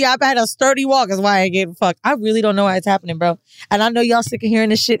that maybe I've had a sturdy walk is why I gave a fuck. I really don't know why it's happening, bro. And I know y'all sick of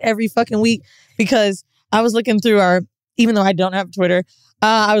hearing this shit every fucking week, because I was looking through even though I don't have Twitter,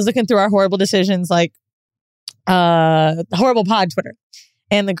 I was looking through our horrible decisions, like horrible pod Twitter.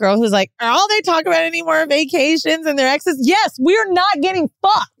 And the girl who's like, are all they talk about anymore vacations and their exes? Yes, we're not getting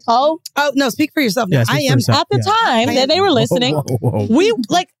fucked. Oh no, speak for yourself. Yeah, I am. At the time that they were listening, we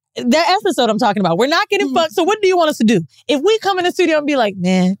like that episode I'm talking about. We're not getting fucked. So what do you want us to do? If we come in the studio and be like,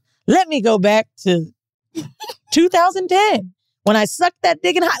 man, let me go back to 2010 when I suck that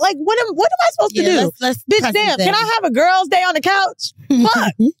dick in high, like what am I supposed to do? Let's Bitch, press damn, it can down. I have a girl's day on the couch?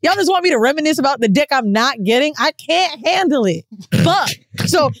 Fuck. Y'all just want me to reminisce about the dick I'm not getting? I can't handle it. Fuck.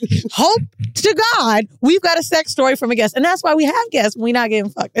 So hope to God we've got a sex story from a guest. And that's why we have guests when we not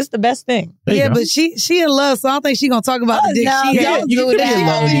getting fucked. It's the best thing. Yeah, but she in love, so I don't think she gonna talk about the dick no, she don't had. do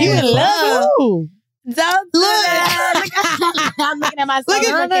that. You in love? Ooh. Don't do that. I'm looking at myself. Look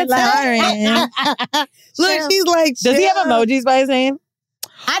at looking like, Look, she's like, Does he have emojis by his name?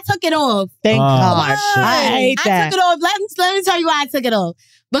 I took it off. Thank God. my shit. I hate I that. took it off. Let me tell you why I took it off.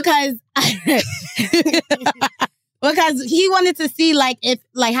 Because because he wanted to see like if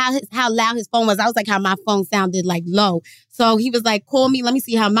like how loud his phone was. I was like how my phone sounded like low. So he was like, call me, let me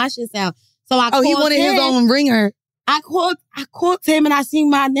see how my shit sound. So I called he wanted him. his own ringer. I called him and I seen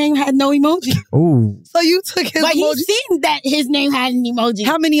my name had no emoji. Ooh. So you took his But he emoji. seen that his name had an emoji.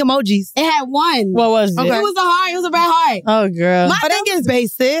 How many emojis? It had one. What was Okay. it? It was a heart. It was a red heart. Oh, girl. My Oh, thing that was is,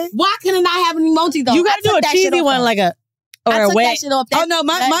 basic. why can it not have an emoji though? You I got to do took a that shit cheesy off, one though. like a, or I a took wet. that shit off. Oh no,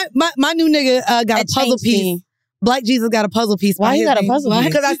 my new nigga got a that puzzle changed piece. me. Black Jesus got a puzzle piece. Why by he his got a name. puzzle piece?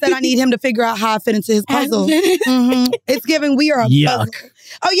 Because I said I need him to figure out how I fit into his puzzle. It's giving we are a Yuck. puzzle.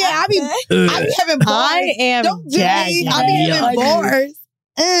 Oh yeah, I be having bars. I am Don't do gagging. me. I be having Yuck.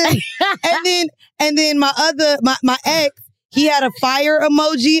 bars. And then my ex, he had a fire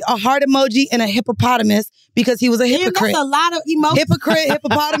emoji, a heart emoji, and a hippopotamus because he was a Damn, hypocrite. that's a lot of emojis. Hypocrite,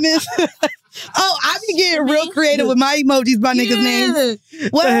 hippopotamus. Oh, I be getting real creative with my emojis by niggas' names.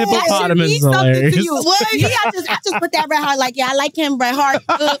 What? The hippopotamus is hilarious. What? Yeah, I just put that red heart. Like, yeah, I like him, red heart.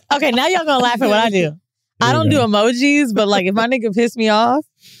 Okay, now y'all gonna laugh at what I do. I don't do emojis, but like if my nigga piss me off,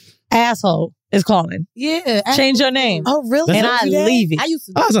 asshole is calling. Yeah. Change your name. Oh, really? And I leave it. I used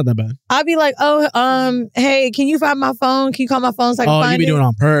to. Oh, it's not that bad. I'll be like, oh, hey, can you find my phone? Can you call my phone so I can Oh, find you be it? doing it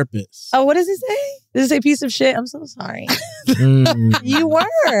on purpose. Oh, what does it say? Does it say piece of shit? I'm so sorry. Mm. You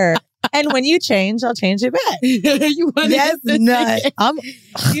were. And when you change, I'll change it back. You want That's nuts. I'm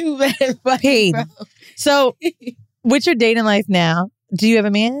You better paid. So, with your dating life now, do you have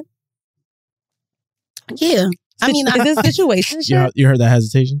a man? Yeah. I mean, is this situation shit? You heard that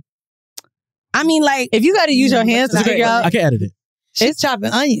hesitation? I mean, like, If you got to use your hands to It's figure out, I can edit it. She's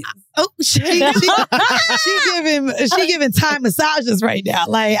chopping onions. oh shit. She giving Thai massages right now.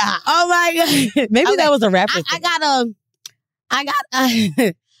 Like, Oh my god. maybe Okay. that was a rapper. I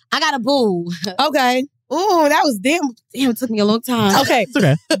thing. got a boo. okay. Ooh, that was damn. It took me a long time. Okay, It's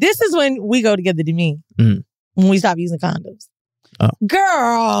okay. this is when we go together to me. Mhm. When we stop using condoms.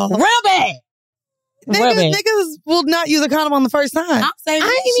 Girl. Real bad. Real bad. Niggas will not use a condom on the first time. I'm saying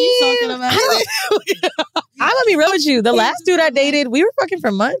I she's mean, talking about. I'm gonna be real with you. The last dude I dated, we were fucking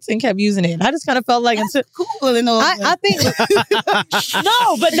for months and kept using it. I just kind of felt like until Cool and all. I think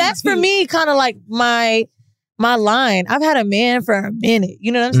no, but that's for me kind of like my line. I've had a man for a minute.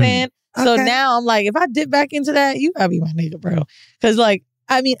 You know what I'm saying? So Okay. now I'm like, if I dip back into that, you gotta be my nigga, bro. Because like,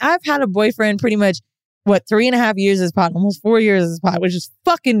 I mean, I've had a boyfriend pretty much 3.5 years as pod, almost 4 years as pod, which is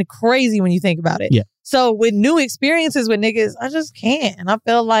fucking crazy when you think about it. Yeah. So with new experiences with niggas, I just can't. And I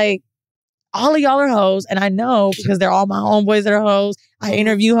feel like all of y'all are hoes. And I know because they're all my homeboys that are hoes. I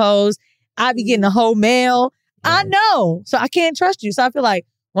interview hoes. I be getting the whole mail. I know. So I can't trust you. So I feel like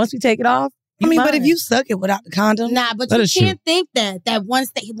once we take it off, I mean, but if mine. you suck it without the condom, Nah, but That you is true. can't think that once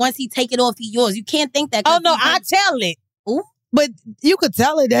he take it off, he yours. You can't think that. Oh 'cause no, he- I tell it. but you could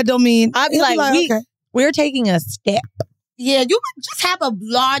tell it. That don't mean I'd be he'll like, okay. We're taking a step. yeah, you could just have a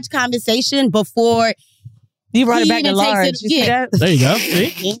large conversation before. You brought it He back to even takes large. it- You see yeah. that? There you go.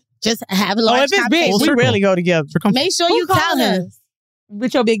 See? Just have a Oh, large if it's big, conversation. we really go together. Make sure Who you tell called her. us?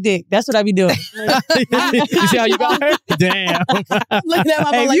 With your big dick. That's what I be doing. You see how you got her? Damn. Look at that.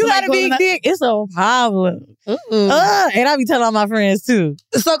 Hey, if you got a big dick, it's a problem. And I be telling all my friends too.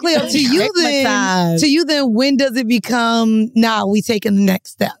 So Cleo, to you Dick then, massage. when does it become? Nah, we taking the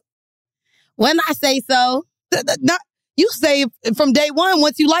next step. When I say so, Not you say from day one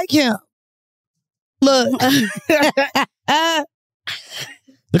once you like him. Look,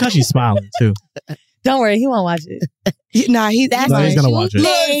 Look how she's smiling, too. Don't worry, he won't watch it. nah, he's that's No, he's what gonna you watch it.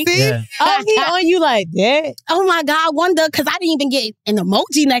 think. See? Yeah. Oh, he on you like that? Oh my God, I wonder because I didn't even get an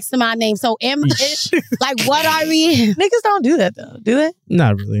emoji next to my name. So like, what are we? Niggas don't do that though, do they?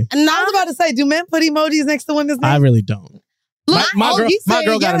 Not really. I was about to say, do men put emojis next to women's I names? really don't. Look, My girl, he's my saying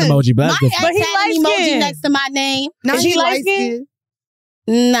girl got an yes. emoji, but My that's ex different. But he had an emoji light-skinned. next to my name. Nah, Is he he light-skinned?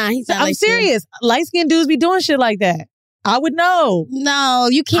 Nah, he's not I'm light-skinned. serious. Light skinned dudes be doing shit like that. I would know. No,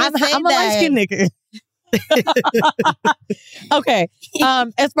 you can't say I'm a light that. skinned nigga. Okay.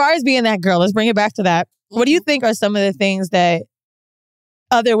 As far as being that girl, let's bring it back to that. What do you think are some of the things that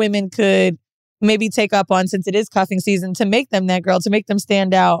other women could maybe take up on, since it is cuffing season, to make them that girl, to make them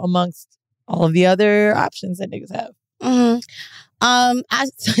stand out amongst all of the other options that niggas have.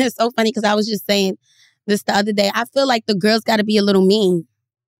 It's so funny because I was just saying this the other day. I feel like the girls got to be a little mean.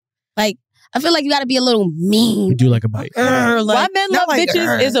 Like, I feel like you got to be a little mean. You do like a bite. Why Men Love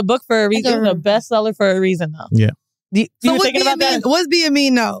Bitches is a book for a reason. It's a bestseller for a reason, though. Yeah. You were thinking about that? What's being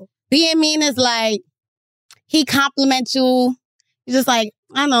mean, though? Being mean is like, he compliments you. You're just like,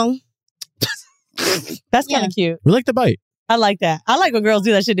 I know. That's kind of cute. We like the bite. I like that. I like when girls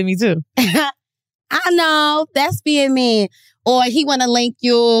do that shit to me, too. I know. That's being mean. Or he want to link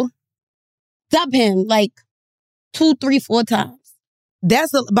you. Dub him like 2, 3, 4 times.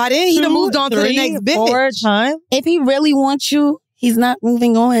 By then he done moved on to the next bitch. 4 times. If he really wants you, he's not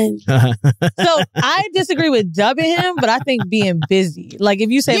moving on. So I disagree with dubbing him, but I think being busy. Like if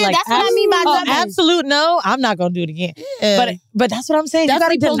you say like, that's what I mean by dubbing. Absolute no, I'm not gonna do it again. Yeah. But that's what I'm saying. That's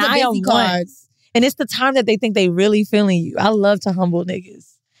you gotta deny them cards. And it's the time that they think they really feeling you. I love to humble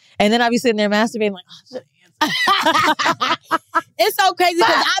niggas. And then I be sitting there masturbating like, oh shit. It's so crazy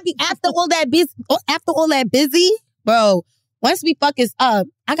because I be after all that busy, bro. Once we fuck is up,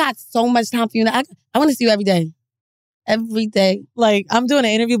 I got so much time for you. I want to see you every day. Every day. Like, I'm doing an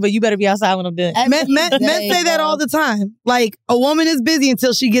interview, but you better be outside when I'm done. Men say that all the time. Like, a woman is busy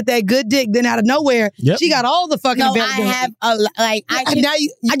until she get that good dick. Then out of nowhere, she got all the fucking availability.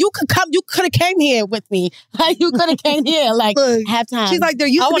 You could come. You could have came here with me. Like, you could have came here. Like, half time. She's like, there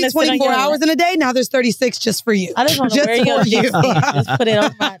used to be 24 hours in a day. Now there's 36 just for you. I just want to wear your dick. Just put it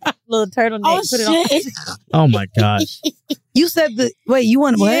on my little turtleneck. Oh, put it on. Oh my gosh. You said that. Wait, you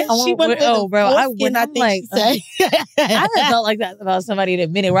want what? I haven't felt like that about somebody in a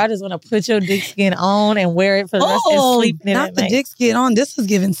minute. Where I just want to put your dick skin on and wear it for the rest and sleep in it. Not the dick skin on. This is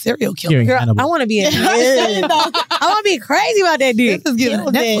giving serial killer. Girl, I want to be I want to be crazy about that dick. This is giving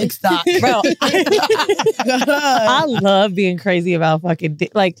Netflix stock, bro. I love being crazy about fucking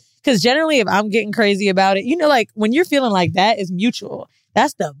dick. Like, because generally, if I'm getting crazy about it, you know, like when you're feeling like that, it's mutual.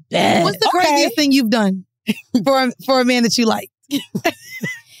 That's the best. What's the craziest thing you've done for a man that you like?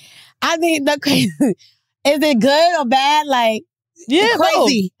 I mean, the crazy. Is it good or bad? Like, yeah,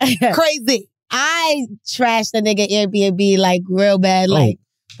 crazy. Crazy. I trashed the nigga Airbnb like real bad. Like,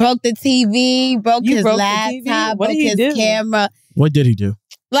 broke the TV, broke his laptop, broke his camera. What did he do?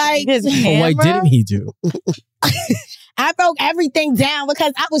 Like, his camera? What didn't he do? I broke everything down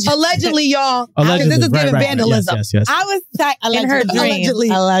because I was allegedly, y'all. Allegedly, this is giving vandalism. Yes. I was like, in her dream.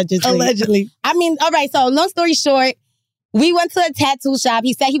 Allegedly. I mean, all right. So, long story short, we went to a tattoo shop.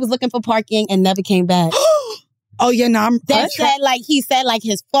 He said he was looking for parking and never came back. Oh yeah, no. He said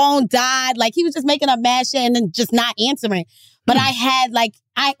his phone died. Like he was just making up mad shit and then just not answering. But I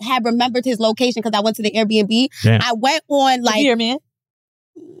had remembered his location because I went to the Airbnb. Damn. I went on like here, man.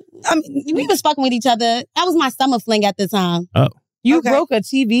 I mean, we was fucking with each other. That was my summer fling at the time. Oh, you broke a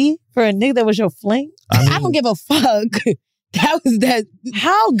TV for a nigga that was your fling? I don't give a fuck. That was that.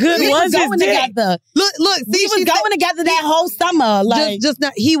 How good was his dick? Together. Look. We was going together that whole summer. Like just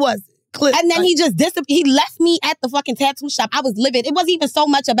not. He was. And then he just disappeared. He left me at the fucking tattoo shop. I was livid. It wasn't even so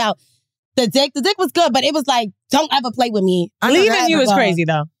much about the dick. The dick was good, but it was like, don't ever play with me. Leaving you was crazy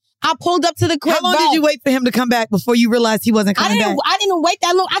though. I pulled up to the crib. How long did you wait for him to come back before you realized he wasn't coming back? I didn't wait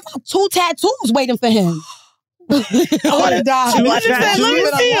that long. I got 2 tattoos waiting for him. I want to die.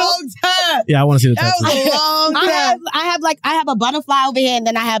 Yeah, I want to see the tattoo. That was a long time. I have a butterfly over here, and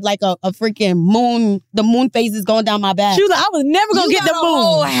then I have like a freaking moon. The moon phases going down my back. She was like, I was never gonna get the moon.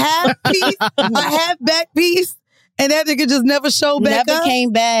 Whole half piece, a half back piece, and that nigga just never showed back up. Never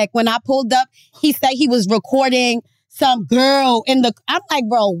came back. When I pulled up, he said he was recording some girl in the. I'm like,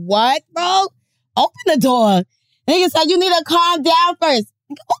 bro, what, bro? Open the door. Nigga said you need to calm down first.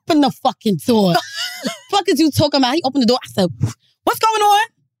 Open the fucking door. Fuck is you talking about? He opened the door. I said, what's going on?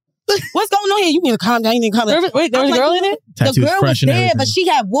 What's going on here? You need to calm down. You need to calm down. Wait, there was a girl in it? The girl was there, but she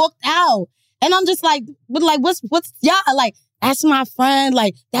had walked out. And I'm just like, what's y'all? Like, that's my friend.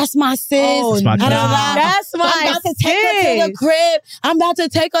 Like, that's my sis. Oh, that's my I'm about to take her to the crib. I'm about to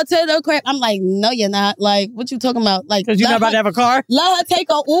take her to the crib. I'm like, no, you're not. Like, what you talking about? Like, because you're not about to have a car? Let her take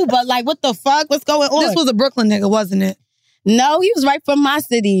a Uber. Like, what the fuck? What's going on? This was a Brooklyn nigga, wasn't it? No, he was right from my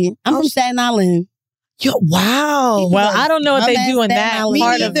city. I'm from Staten Island. Yo, wow. Well, I don't know what they do in that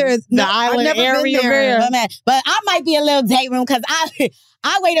part of the island area. But I might be a little day room because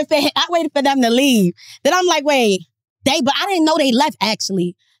I waited for them to leave. Then I'm like, wait, but I didn't know they left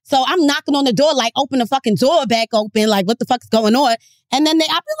actually. So I'm knocking on the door, like open the fucking door back open, like what the fuck's going on? And then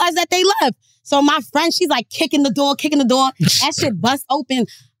I realized that they left. So my friend, she's like kicking the door. That shit bust open.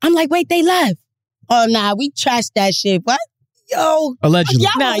 I'm like, wait, they left. Oh, nah, we trashed that shit. What? Yo, Allegedly.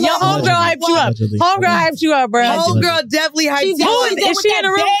 Nah, your homegirl hyped you up. Allegedly. Homegirl hyped you up, bro. homegirl definitely hyped you up. Is she in the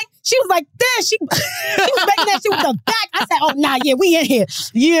room? She was like this. She was making that shit with the back. I said, "Oh, nah, yeah, we in here."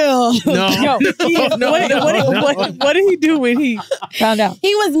 Yeah. No. Yo, what did he do when he found out?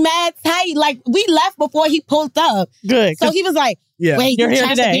 He was mad tight. Like, we left before he pulled up. Good. So he was like, Yeah. "Wait, You're you here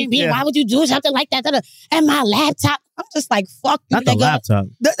trapped today. the BNB? Why would you do something like that?" And my laptop. I'm just like, "Fuck you, Not the nigga." laptop.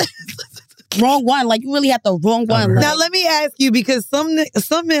 Wrong one. Like, you really had the wrong one. Now let me ask you, because some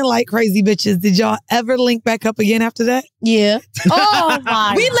men like crazy bitches. Did y'all ever link back up again after that? Yeah. Oh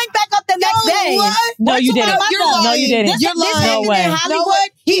my. We linked back up the next day. What? No, you didn't. You're lying. No, you didn't. This, You're this lying. No happened way. in Hollywood. No way.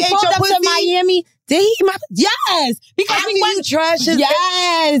 He ate pulled your up pussy? to Miami. Did he eat my? Yes. Because After we you went. trash his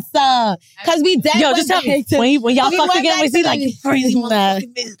Yes. Because we dead. Yo, just tell me. When y'all We fucked went again, back was he to like, the- you crazy Nah.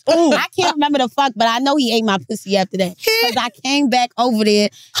 motherfucking bitch? Ooh. I can't remember the fuck, but I know he ate my pussy after that. Because I came back over there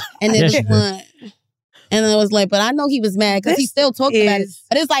and it Yes, was you did. one. And it was like, but I know he was mad because he still talked about it.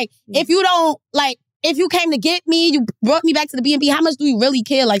 But it's like, if you don't, like, if you came to get me, you brought me back to the B&B, how much do you really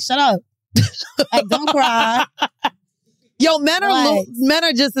care? Like, shut up. Like, don't cry. Yo, men are What? men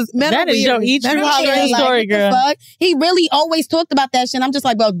are just as men That are is your weird. each Men you are holler weird. in story, what the girl. fuck? He really always talked about that shit. I'm just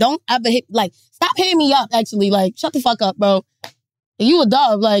like, bro, don't ever hit, like, stop hitting me up, actually. Like, shut the fuck up, bro. And you a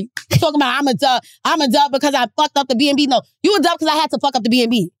dub. Like, talking about I'm a dub because I fucked up the B&B. No, you a dub because I had to fuck up the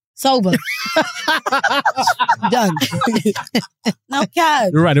B&B. Sober. Done. No cap.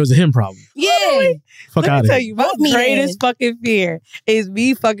 You're right. It was a him problem. Yeah. Fuck Let out me of tell here. you, my Put me greatest fucking fear is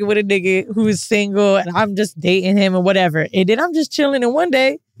me fucking with a nigga who is single and I'm just dating him or whatever. And then I'm just chilling and one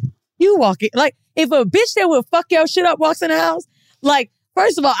day you walk in. Like, if a bitch that would fuck your shit up walks in the house, like,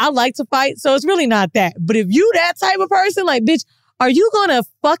 first of all, I like to fight, so it's really not that. But if you that type of person, like, bitch, are you gonna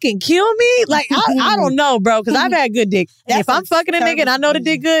fucking kill me? Like, I don't know, bro, because I've had good dick. And That's if I'm fucking a nigga and I know the terrible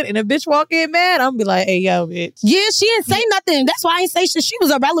dick good and a bitch walk in mad, I'm gonna be like, hey, yo, bitch. Yeah, she didn't say nothing. That's why I ain't say shit. She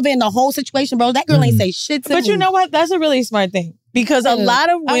was irrelevant in the whole situation, bro. That girl ain't say shit to me. But you know what? That's a really smart thing. Because a lot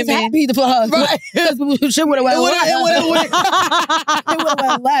of I was women... happy for her. Right. Shit would have went left. It would've It would have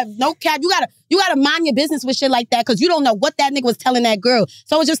went left. No cap. You gotta mind your business with shit like that because you don't know what that nigga was telling that girl.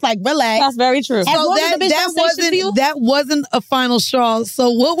 So it's just like, relax. That's very true. As long as the bitch don't say shit to you. that wasn't a final straw.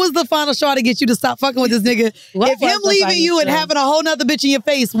 So what was the final straw to get you to stop fucking with this nigga? What If was him the leaving final you and straw? having a whole nother bitch in your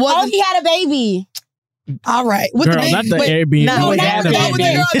face Oh, wasn't he had a baby. all right. With Girl, the baby, not the wait, Airbnb. No, He not had the a Airbnb.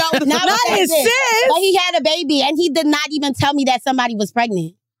 baby. Not Not his it. sis. But he had a baby and he did not even tell me that somebody was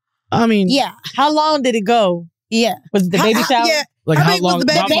pregnant. I mean, Yeah. How long did it go? Yeah. Was it the baby shower? Yeah. like How how big was long? the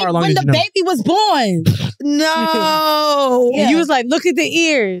baby? How far along When did the you know? baby was born. No. Yeah. You was like, look at the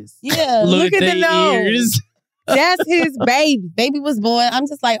ears. Yeah. Look at the nose. ears. That's his baby. Baby was born. I'm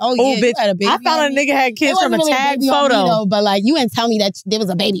just like, oh, Oh, yeah, you bitch. had a baby. I found on a me. nigga had It kids from wasn't a really tag baby on me, photo. though, but like, you didn't tell me that there was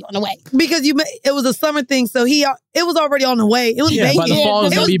a baby on the way. Because it was a summer thing, so it was already on the way. It was Yeah, by baking. the fall,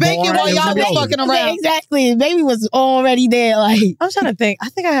 it's It gonna was be baking born, while it was y'all gonna be was over. fucking around. Exactly. Baby was already there. Like, I'm trying to think. I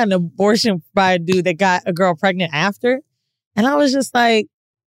think I had an abortion by a dude that got a girl pregnant after. And I was just like,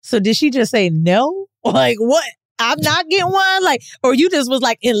 so did she just say no? Like, what? I'm not getting one? Like, or you just was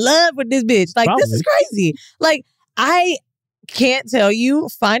like in love with this bitch? Like, this is crazy. Like, I can't tell you,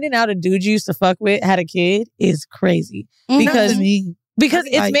 finding out a dude you used to fuck with had a kid is crazy. Because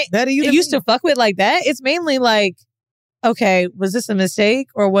it's better you it used to fuck with like that. It's mainly like, okay, was this a mistake?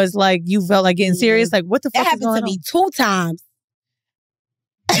 Or was like, you felt like getting serious? Like, what the that fuck is happened going to on? me 2 times.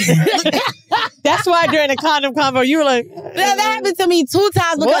 That's why during the condom convo, you were like, That happened to me 2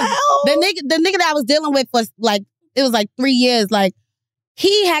 times because well, the nigga that I was dealing with was like, it was like 3 years. Like,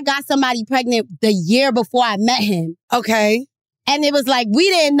 he had got somebody pregnant the year before I met him. Okay. And it was like, we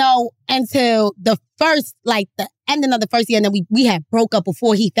didn't know until the ending of the first year. And then we had broke up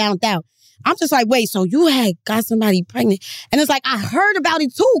before he found out. I'm just like, wait, so you had got somebody pregnant? And it's like, I heard about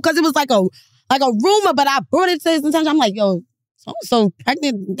it too, because it was like a rumor, but I brought it to his attention. I'm like, yo, so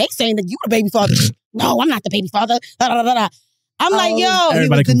pregnant, they saying that you the baby father. No, I'm not the baby father. Da, da, da, da. I'm like, yo. He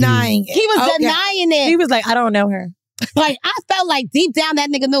Everybody was denying it. He was Okay. denying it. he was like, I don't know her. Like, I felt like deep down that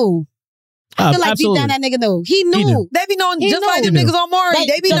nigga knew. I feel like absolutely. deep down that nigga knew. He knew. knew. They be knowing He just knew. like them He knew. niggas on Maury. Like,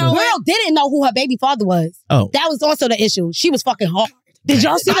 They be the knowing. girl didn't know who her baby father was. Oh. That was also the issue. She was fucking hard. Did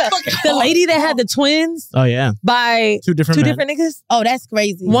y'all see the lady that had the twins Oh yeah. by Two different two men. different niggas? Oh, that's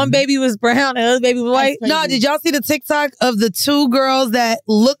crazy. One baby was brown and the other baby was white. That's No, crazy. did y'all see the TikTok of the 2 girls that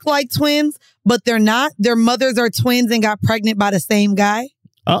look like twins, but they're not? Their mothers are twins and got pregnant by the same guy.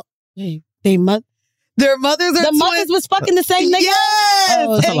 They mother. Their mothers are The twins. mothers was fucking the same nigga. Yes,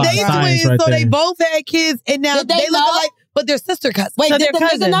 Oh, that's a and lot of they science twins, right so they there. both had kids, and now Did they they look know? alike, but they're sister cousins. Wait, So did they're the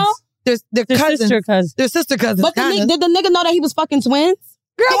cousins. nigga know? They're Their cousins. sister cousins. They're sister cousins. But kinda. did the nigga know that he was fucking twins?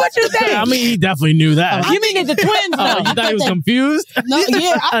 Girl, what you think? I mean, he definitely knew that. You mean it's the twins? Oh, you thought he was confused? No,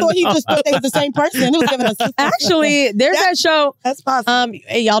 yeah, I thought he just thought they was the same person. He was giving us Actually, there's that show. That's possible.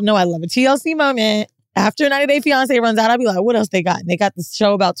 Hey, y'all know I love a TLC moment. After 90 Day Fiance runs out, I'll be like, what else they got? And they got this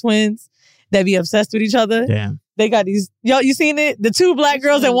show about twins that be obsessed with each other. Damn. They got these, you seen it? The two black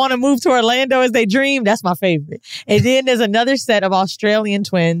girls that want to move to Orlando as they dream. That's my favorite. And then there's another set of Australian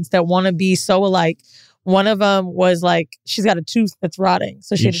twins that want to be so alike. One of them was like, she's got a tooth that's rotting,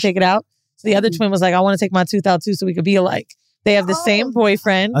 so she had to take it out. So the other twin was like, I want to take my tooth out too so we could be alike. They have the same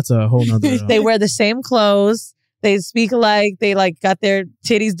boyfriend. That's a whole nother. They wear the same clothes. They speak alike. They like got their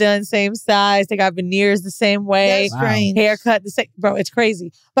titties done same size. They got veneers the same way. That's strange. Haircut the same. Bro, it's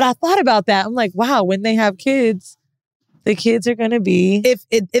crazy. But I thought about that. I'm like, wow, when they have kids, the kids are going to be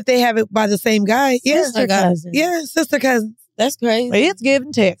if they have it by the same guy. Yeah. sister cousins. Yeah, sister cousins. That's crazy. It's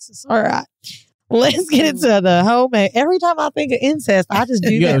given Texas. All right. Let's get into the home. Every time I think of incest, I just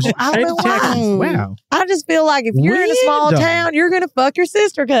do that. I don't know why. Wow. I just feel like if you're in a small Weird. town, you're going to fuck your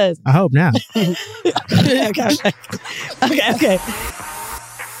sister cousin. I hope not. Okay.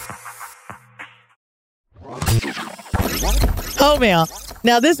 Home mail.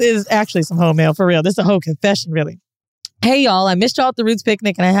 Now, this is actually some home mail for real. This is a whole confession, really. Hey, y'all. I missed y'all at the Roots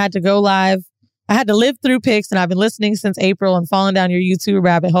Picnic and I had to go live. I had to live through pics and I've been listening since April and falling down your YouTube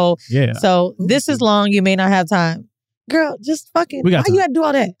rabbit hole. Yeah. So this is long. You may not have time. Girl, just fucking, We got why time. you gotta do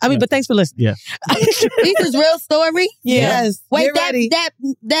all that? I mean, Yeah. but thanks for listening. Yeah. This is real story. Yes. Wait, Get ready.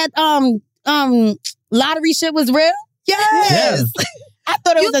 that lottery shit was real? Yes. I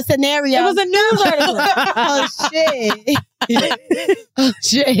thought it was a scenario. It was a news article. Oh shit. Oh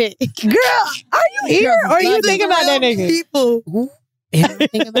shit. Girl, are you here or are you thinking about that nigga? People.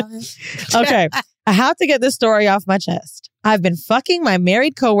 Think about him. Okay. I have to get this story off my chest. I've been fucking my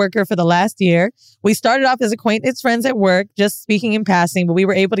married coworker for the last year. We started off as acquaintance friends at work, just speaking in passing, but we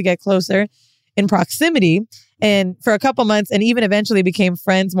were able to get closer in proximity and for a couple months and even eventually became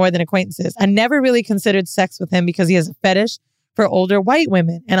friends more than acquaintances. I never really considered sex with him because he has a fetish for older white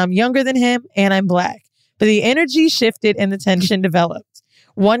women and I'm younger than him and I'm black. But the energy shifted and the tension developed.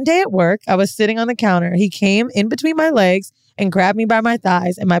 One day at work, I was sitting on the counter. He came in between my legs and grabbed me by my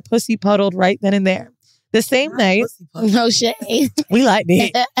thighs and my pussy puddled right then and there. The same night, No shit. we liked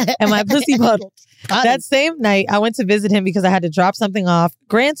it, and my pussy puddled. That same night, I went to visit him because I had to drop something off.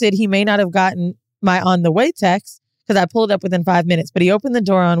 Granted, he may not have gotten my on the way text because I pulled up within 5 minutes, but he opened the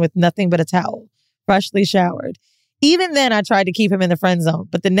door on with nothing but a towel, freshly showered. Even then, I tried to keep him in the friend zone,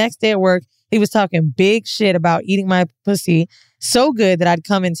 but the next day at work, he was talking big shit about eating my pussy so good that I'd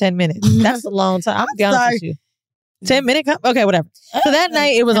come in 10 minutes. That's a long time. I'm be honest with you. 10-minute come? Okay, whatever. So that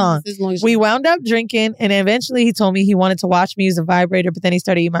night it was on. We wound up drinking and eventually he told me he wanted to watch me use a vibrator, but then he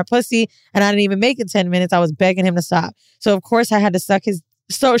started eating my pussy and I didn't even make it 10 minutes. I was begging him to stop. So of course I had to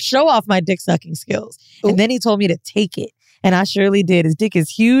show off my dick sucking skills. Ooh. And then he told me to take it. And I surely did. His dick is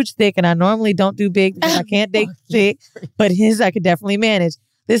huge, thick, and I normally don't do big because I can't date thick, but his I could definitely manage.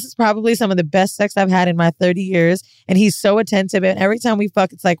 This is probably some of the best sex I've had in my 30 years. And he's so attentive. And every time we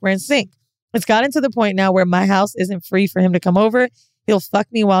fuck, it's like we're in sync. It's gotten to the point now where my house isn't free for him to come over. He'll fuck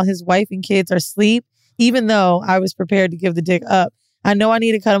me while his wife and kids are asleep, even though I was prepared to give the dick up. I know I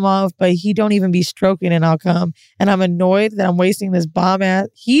need to cut him off, but he don't even be stroking and I'll come. And I'm annoyed that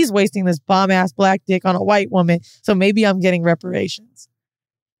he's wasting this bomb ass black dick on a white woman. So maybe I'm getting reparations.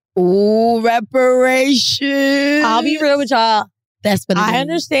 Ooh, reparations. I'll be real with y'all. That's what I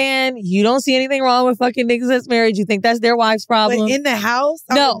understand. You don't see anything wrong with fucking niggas that's married. You think that's their wife's problem. But in the house?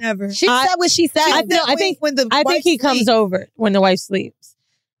 I No. would never. She said what she said. I think he comes over. over when the wife sleeps.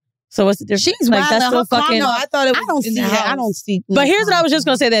 So what's the difference? She's like wild that's in still her car. fucking. No, I thought it was I don't in see the that. I house. don't see. But here's what I was just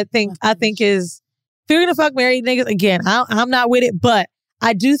gonna say. That thing I think is, if you're gonna fuck married niggas again, I'm not with it. But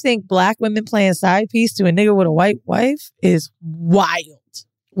I do think black women playing side piece to a nigga with a white wife is wild.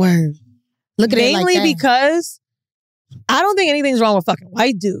 Word. Look at it like Mainly that. because I don't think anything's wrong with fucking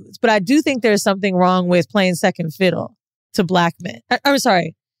white dudes, but I do think there's something wrong with playing second fiddle to black men. I'm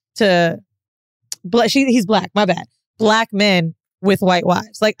sorry, he's black, my bad. Black men with white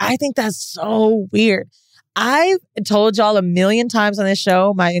wives. Like, I think that's so weird. I've told y'all a million times on this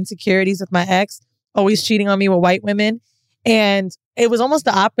show, my insecurities with my ex, always cheating on me with white women. And it was almost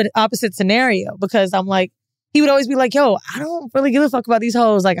the opposite scenario because I'm like, he would always be like, yo, I don't really give a fuck about these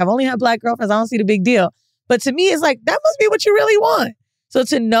hoes. Like, I've only had black girlfriends. I don't see the big deal. But to me, it's like, that must be what you really want. So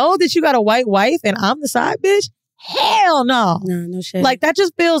to know that you got a white wife and I'm the side bitch, hell no. No shit. Like, that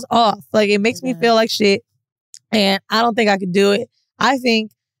just feels off. Like, it makes me feel like shit. And I don't think I could do it. I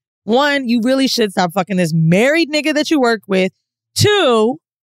think, one, you really should stop fucking this married nigga that you work with. Two,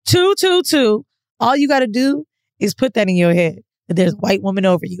 all you got to do is put that in your head. that there's a white woman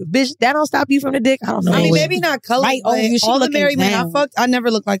over you. Bitch, that don't stop you from the dick. I don't know. I mean, maybe not color, Right but over you, she all the looking married men I down. fucked, I never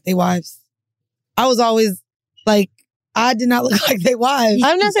looked like they wives. I was always like, I did not look like they wives.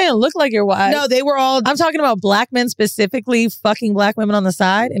 I'm not saying look like your wife. No, they were all. I'm talking about black men specifically fucking black women on the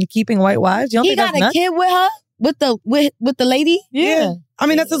side and keeping white wives. You don't He think got that's a nuts? kid with her? With the lady? Yeah. I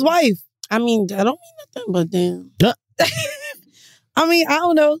mean, that's his wife. I mean, that don't mean nothing but damn. I mean, I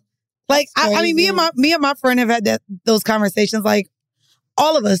don't know. Like, That's I mean, me crazy. and my friend have had those conversations. Like,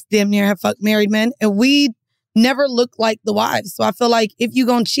 all of us damn near have fucked married men, and we never look like the wives. So I feel like if you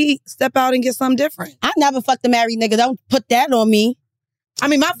gonna cheat, step out and get something different. I never fucked a married nigga. Don't put that on me. I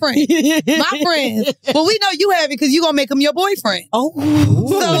mean, my friends. Well, we know you have it because you gonna make him your boyfriend. Oh.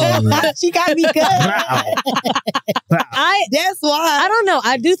 So She got me good. that's why. I don't know.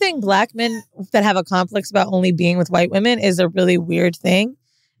 I do think black men that have a complex about only being with white women is a really weird thing.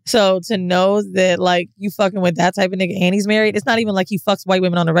 So to know that like you fucking with that type of nigga and he's married, it's not even like he fucks white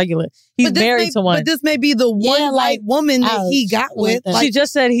women on the regular. He's But this married may- to one. But this may be the one white woman that he got with. Like, Like, She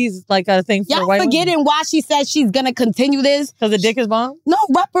just said he's like a thing for y'all white forgetting why she said she's gonna continue this? because the dick is bomb. No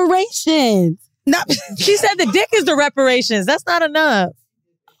reparations. not, She said the dick is the reparations. That's not enough.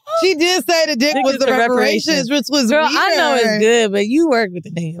 she did say the dick Dick was is the the reparations, which was Girl, weird. I know it's good, but you work with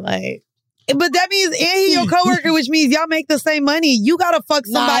the nigga. Like, But that means, and he your coworker, which means y'all make the same money. You gotta fuck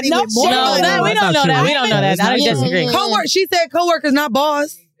somebody no with more shit. no, money. that, we That's don't not know that. true. We don't know that. That's I not true. disagree. Coworker, she said coworker's not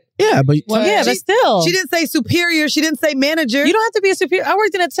boss. Yeah, but Yeah, but She- still. She didn't say superior. She didn't say manager. You don't have to be a superior. I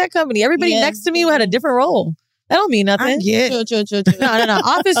worked in a tech company. Everybody Yeah. next to me had a different role. That don't mean I nothing. get. True. No.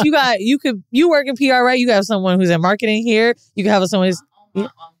 Office, you work in PR, right? You got someone who's in marketing here. You can have someone who's.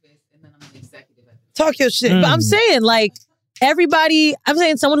 Talk your shit. But I'm saying, like, I'm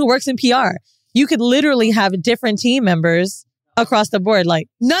saying someone who works in PR. You could literally have different team members across the board. Like,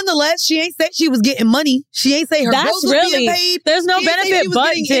 Nonetheless, she ain't say she was getting money. She ain't say her That's bills was really- being paid. there's no She ain't say benefit she was but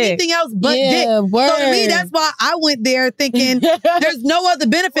getting dick. anything else but dick. Yeah, word. So to me, that's why I went there thinking there's no other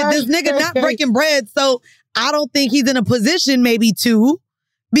benefit. This nigga not breaking bread. So I don't think he's in a position maybe to,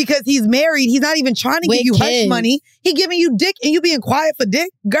 because he's married. He's not even trying to With give you hush kids. money. He giving you dick and you being quiet for dick.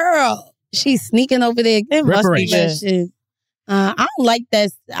 Girl. She's sneaking over there. it must be Reparations. good. Shit. I don't like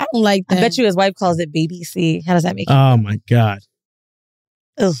that. I don't like that. I bet you his wife calls it BBC. How does that make you? oh my God.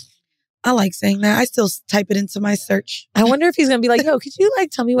 Ugh. I like saying that. I still type it into my search. I wonder if he's gonna be like, yo, could you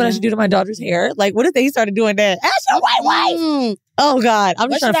like tell me what I should do to my daughter's hair? Like, what if they started doing that? Ask your white wife. Mm. Oh God, I'm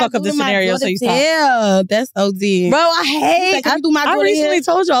What just trying to should I fuck up do the to my scenario so you daughter's stop. hair? That's OD. Bro, I hate. Like, can you do my I daughter's recently hair?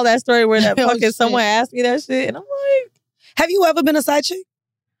 told y'all that story where that Oh, fucking shit. someone asked me that shit, and I'm like, Have you ever been a side chick?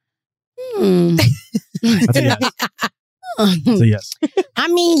 Hmm. That's a yes. That's a yes. I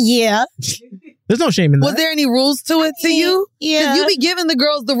mean, yeah. There's no shame in that. Was there any rules to it to you? Yeah. Because you be giving the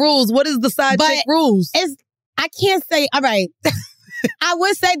girls the rules. What is the side But chick rules? I can't say, all right. I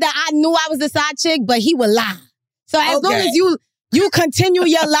would say that I knew I was a side chick, but he would lie. So as long Okay. as you continue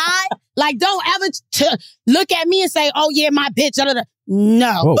your lie, like don't ever look at me and say, oh yeah, my bitch. Da, da, da.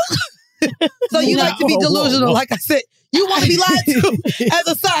 No. Whoa. So you No. like to be Whoa, whoa, delusional. whoa. Like I said, you want to be lied to as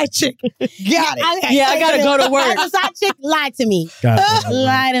a side chick. Got it. yeah, I gotta go to work. As a side chick, lie to me. God,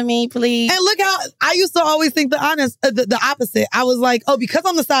 Lie to me, please. And look how I used to always think the opposite. I was like, oh, because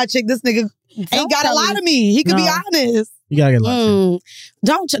I'm the side chick, this nigga ain't got to tell lie me. to me. He could be No. honest. You gotta get lucky.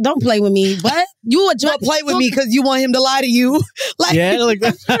 Don't play with me. What? You a Don't play with me because you want him to lie to you. Like, Yeah, like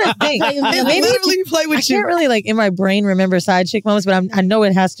that. Thing. Play with me. it's Maybe literally play I with you. can't really like in my brain remember side chick moments, but I know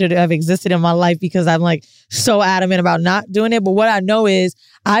it has to have existed in my life because I'm like so adamant about not doing it. But what I know is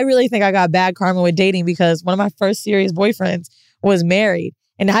I really think I got bad karma with dating because one of my first serious boyfriends was married,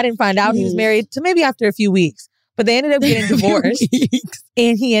 and I didn't find out he was married till maybe after a few weeks. But they ended up getting divorced,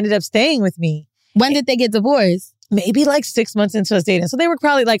 and he ended up staying with me. When did they get divorced? Maybe like 6 months into us dating, so they were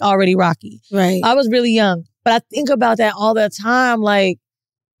probably like already rocky. Right. I was really young, but I think about that all the time. Like,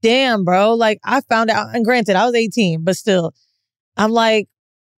 damn, bro. Like, I found out, and granted, I was 18, but still, I'm like,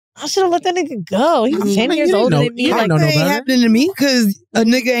 I should have let that nigga go. He was 10 mean, years you didn't older know- than me. you Like, didn't know no that ain't better. happening to me because a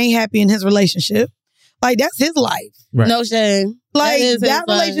nigga ain't happy in his relationship. Like, that's his life. Right. No shame. Like, is his that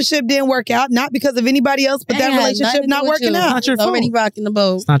life. relationship didn't work out, not because of anybody else, but that Ain't had relationship nothing to not do with working you. out. Not your It's already fault. rocking the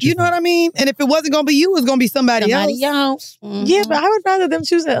boat. It's not your You know what fault. I mean? And if it wasn't going to be you, it was going to be somebody else. Somebody else. Mhm. yeah, but I would rather them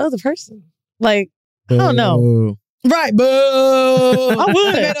choose that other person. Like, I don't know. Boo. Right, boo. I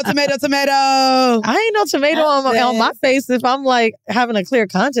would. Tomato. I ain't no tomato on my face if I'm like having a clear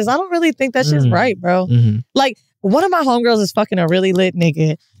conscience. I don't really think that shit's right, bro. Mhm. Like, one of my homegirls is fucking a really lit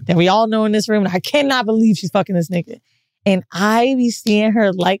nigga that we all know in this room. And I cannot believe she's fucking this nigga. And I be seeing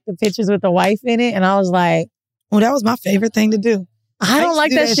her like the pictures with the wife in it. And I was like, Well, that was my favorite thing to do. I don't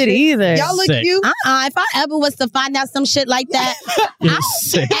like that shit either. Y'all look Sick. cute. If I ever was to find out some shit like that, You're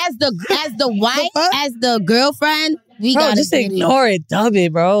sick. as the wife, fuck? as the girlfriend, we Bro, gotta just get it. ignore it. Dub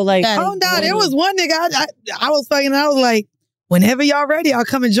it, bro. Like, Gotta Calm down. get There it. was one nigga I was fucking. I was like, whenever y'all ready, I'll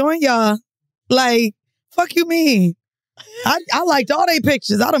come and join y'all. Like, fuck you mean? I liked all they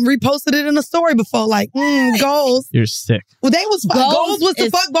pictures. I done reposted it in a story before. Like, goals. You're sick. Well, they was goals was to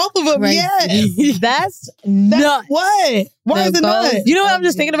is fuck both of them. crazy. Yeah. that's nuts. What? Why The is it goals- nuts? You know what I'm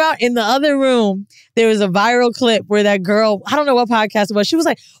just thinking about? In the other room, there was a viral clip where that girl, I don't know what podcast it was, she was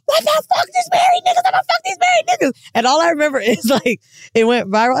like, what the fuck, these married niggas? I'm gonna fuck these married niggas. And all I remember is like, it went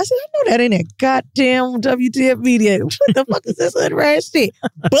viral. I said, I know that ain't a goddamn WTF media. What the fuck is this unrash shit?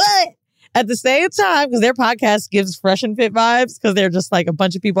 But at the same time, because their podcast gives Fresh and Fit vibes, because they're just like a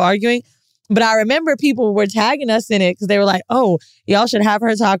bunch of people arguing. But I remember people were tagging us in it because they were like, oh, y'all should have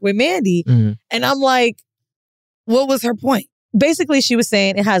her talk with Mandy. Mhm. And I'm like, What was her point? basically she was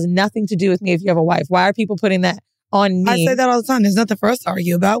saying it has nothing to do with me if you have a wife. Why are people putting that on me? I say that all the time. There's nothing for us to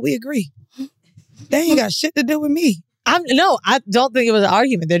argue about. We agree. They ain't got shit to do with me. I don't think it was an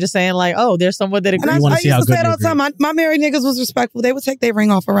argument. They're just saying like, oh, there's someone that And agrees. I, You wanna I see used how to say good it you all the time. My married niggas was respectful. They would take their ring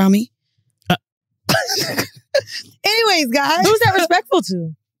off around me. Anyways, guys. Who's that respectful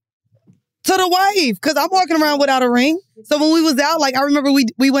to? To the wife, because I'm walking around without a ring. So when we was out, like I remember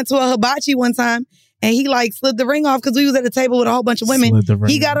we went to a hibachi one time and he like slid the ring off because we was at a table with a whole bunch of women. Slid the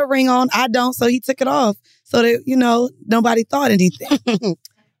ring He got a ring on, I don't, so he took it off. So that, nobody thought anything.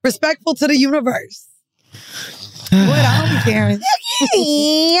 Respectful to the universe. What? I don't be caring.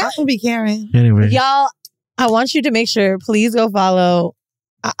 I don't be caring. Anyway. Y'all, I want you to make sure, please go follow.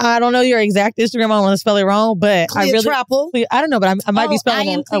 I don't know your exact Instagram. I don't want to spell it wrong, but I really, Trapple. I don't know, but I might be I spelling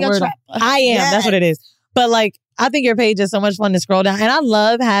am a Cleo word. Trapper. I am. Yes. That's what it is. But like, I think your page is so much fun to scroll down. And I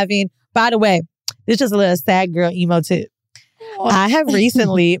love having, by the way, this is just a little sad girl emo tip. I have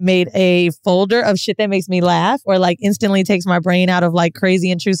recently made a folder of shit that makes me laugh or like instantly takes my brain out of like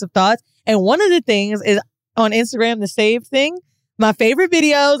crazy intrusive thoughts. And one of the things is on Instagram, the save thing, my favorite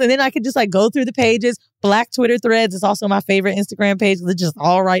videos. And then I could just like go through the pages. Black Twitter threads is also my favorite Instagram page. It's just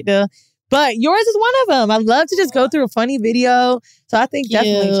all right there. But yours is one of them. I love to just go through a funny video. So I think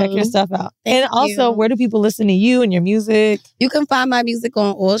definitely check your stuff out. Thank and also, you. where do people listen to you and your music? You can find my music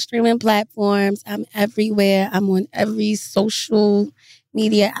on all streaming platforms. I'm everywhere. I'm on every social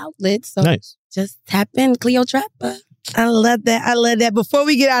media outlet. So Nice. just tap in Cleo Trapper. I love that. I love that. Before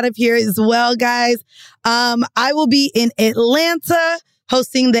we get out of here as well, guys, I will be in Atlanta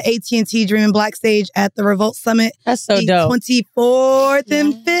hosting the AT&T Dreaming Black stage at the Revolt Summit. That's so the dope. 24th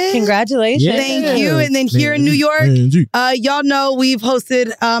and 5th. Congratulations. Yeah. Thank you. And then here in New York, y'all know we've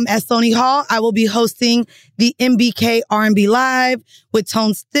hosted at Sony Hall. I will be hosting the MBK R&B Live with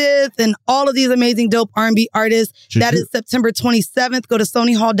Tone Stith and all of these amazing dope R&B artists. That is September 27th. Go to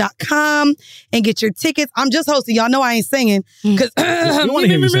SonyHall.com and get your tickets. I'm just hosting. Y'all know I ain't singing. Cause We wanna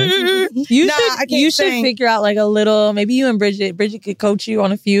hear you sing. I can't You should sing. figure out like a little, maybe you and Bridget could coach you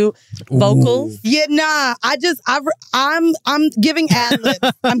on a few vocals. Yeah, nah. I'm giving ad libs.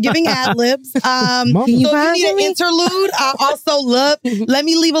 I'm giving ad libs. So if you need an interlude, I also love. Let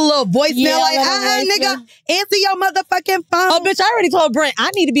me leave a little voicemail Yeah, like, let me nigga, voicemail. answer your motherfucking phone. Oh, bitch, I already told Brent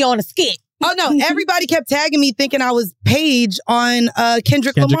I need to be on a skit. Oh no! Everybody kept tagging me, thinking I was Paige on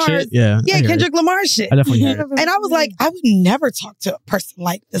Kendrick Lamar's. shit? Yeah. Yeah, I hear Kendrick Lamar shit. I definitely hear it. And I was like, I would never talk to a person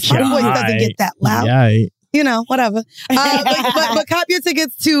like this. My voice doesn't get that loud. Yeah. Whatever. But cop your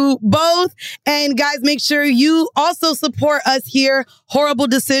tickets to both. And guys, make sure you also support us here, Horrible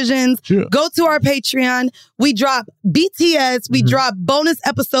Decisions. Sure. Go to our Patreon. We drop BTS. We drop bonus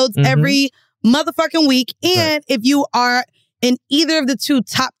episodes every motherfucking week. And if you are in either of the two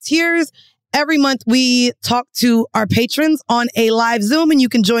top tiers, every month we talk to our patrons on a live Zoom and you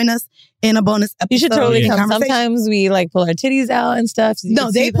can join us in a bonus episode. You should totally and come. conversation. Sometimes we like pull our titties out and stuff. So you No,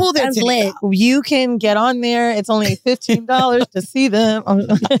 can they see them. pull their That's titties lit. out. You can get on there. It's only $15 to see them.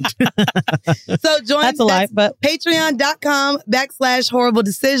 So join That's a lie, but patreon.com/horrible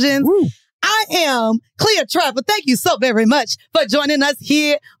decisions. I am Cleo Trapper. Thank you so very much for joining us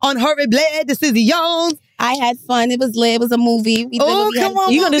here on Horrible Decisions. I had fun. It was lit. It was a movie. We did Oh, what we had come to on.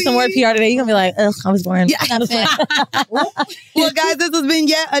 do. you're going to do some word PR today. You're going to be like, ugh, I was born. Yeah. Nothing. Well, guys, this has been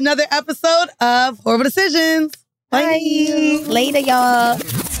yet another episode of Horrible Decisions. Bye. Later, y'all.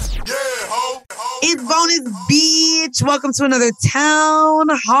 It's bonus, bitch. Welcome to another town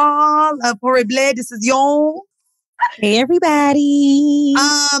hall of Horrible Decisions. Hey, everybody.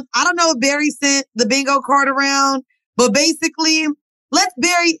 I don't know if Barry sent the bingo card around, but basically,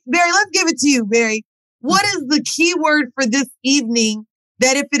 Barry, let's give it to you, Barry. What is the key word for this evening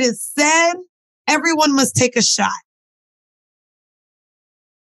that if it is said, everyone must take a shot?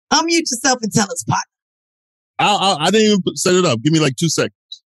 Unmute yourself and tell us, partner. I didn't even set it up. Give me like 2 seconds.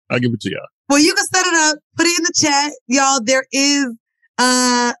 I'll give it to y'all. Well, you can set it up. Put it in the chat. Y'all, there is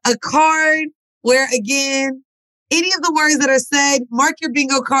a card where, again, any of the words that are said, mark your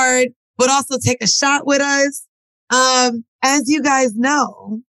bingo card, but also take a shot with us. As you guys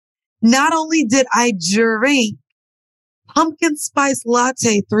know, not only did I drink pumpkin spice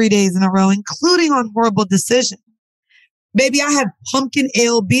latte 3 days in a row, including on Horrible Decision. Baby, I have pumpkin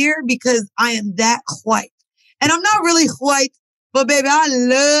ale beer because I am that white. And I'm not really white, but baby, I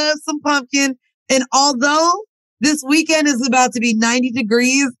love some pumpkin. And although this weekend is about to be 90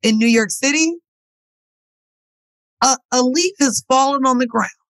 degrees in New York City, a leaf has fallen on the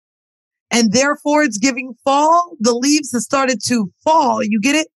ground. And therefore it's giving fall. The leaves have started to fall. You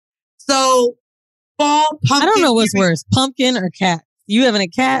get it? So fall, pumpkin. I don't know what's worse, pumpkin or cat. You having a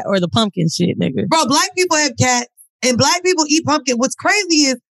cat or the pumpkin shit, nigga? Bro, black people have cats and black people eat pumpkin. What's crazy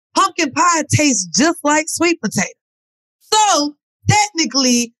is pumpkin pie tastes just like sweet potato. So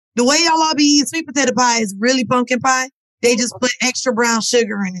technically, the way y'all all be eating sweet potato pie is really pumpkin pie. They just put extra brown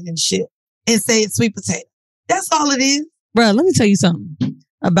sugar in it and shit and say it's sweet potato. That's all it is. Bro, let me tell you something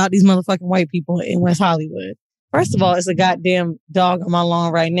about these motherfucking white people in West Hollywood. First of all, it's a goddamn dog on my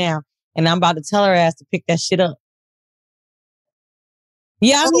lawn right now. And I'm about to tell her ass to pick that shit up.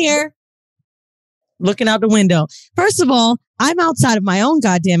 Yeah, I'm here. Looking out the window. First of all, I'm outside of my own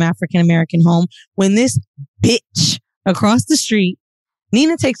goddamn African-American home when this bitch across the street,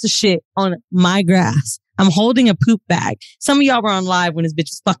 Nina, takes a shit on my grass. I'm holding a poop bag. Some of y'all were on live when this bitch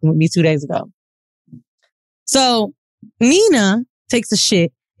was fucking with me 2 days ago. So Nina takes a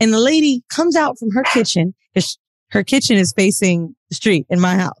shit and the lady comes out from her kitchen because her kitchen is facing the street in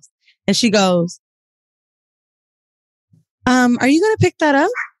my house. And she goes, are you going to pick that up?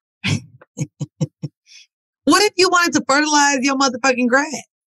 What if you wanted to fertilize your motherfucking grass?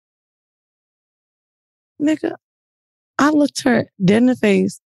 Nigga, I looked her dead in the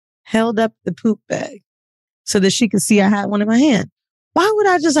face, held up the poop bag so that she could see I had one in my hand. Why would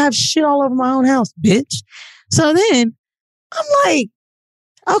I just have shit all over my own house, bitch? So then I'm like,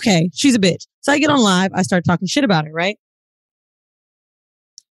 okay, she's a bitch. So I get on live. I start talking shit about her, right?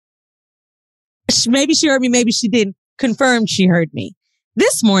 Maybe she heard me. Maybe she didn't. Confirmed she heard me.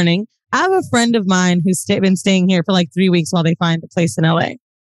 This morning, I have a friend of mine who's been staying here for like 3 weeks while they find a place in LA.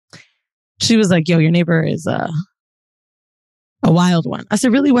 She was like, yo, your neighbor is a wild one. I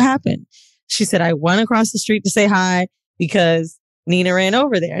said, really? What happened? She said, I went across the street to say hi because Nina ran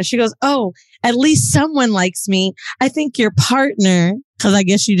over there. And she goes, oh, at least someone likes me. I think your partner, because I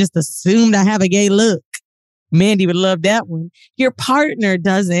guess she just assumed I have a gay look. Mandy would love that one. Your partner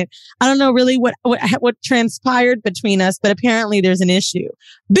doesn't. I don't know really what transpired between us, but apparently there's an issue.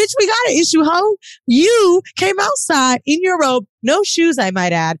 Bitch, we got an issue, ho. You came outside in your robe, no shoes, I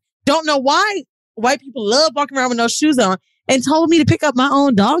might add. Don't know why white people love walking around with no shoes on, and told me to pick up my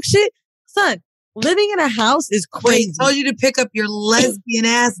own dog shit. Son, living in a house is crazy. They told you to pick up your lesbian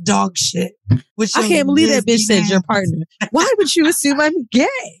ass dog shit. I can't believe that bitch said your partner. Why would you assume I'm gay?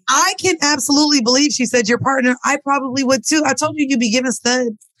 I can absolutely believe she said your partner. I probably would too. I told you you'd be giving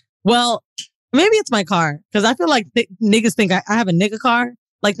studs. Well, maybe it's my car because I feel like niggas think I have a nigga car.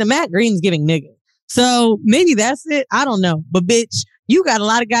 Like the Matt Green's giving nigga. So maybe that's it. I don't know. But bitch, you got a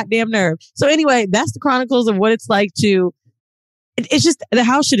lot of goddamn nerve. So anyway, that's the chronicles of what it's like to... It's just, the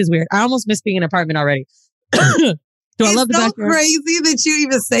house shit is weird. I almost miss being in an apartment already. I love the backyard? It's so crazy that you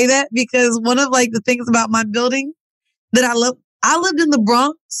even say that because one of like the things about my building that I love, I lived in the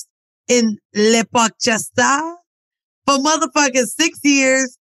Bronx in Le Parc-Chester for motherfucking 6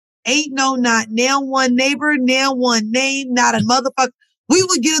 years. Ain't not now one neighbor, now one name, not a motherfucker. We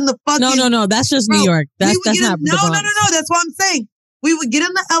would get in the fucking... No. That's just New York. That's not the Bronx. No. That's what I'm saying. We would get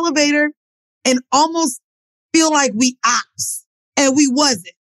in the elevator and almost feel like we ops. And we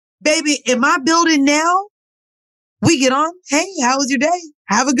wasn't. Baby, in my building now, we get on. Hey, how was your day?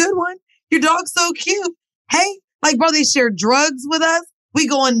 Have a good one. Your dog's so cute. Hey, like, bro, they share drugs with us. We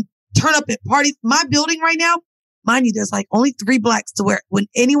go and turn up at parties. My building right now, mind you, there's like only 3 blacks to where when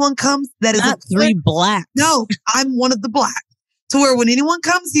anyone comes, that is not 3 blacks. No, I'm one of the blacks. To where when anyone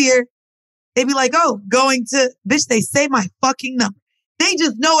comes here, they be like, oh, going to, bitch, they say my fucking number. They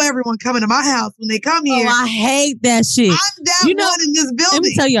just know everyone coming to my house when they come here. Oh, I hate that shit. I'm down one in this building. Let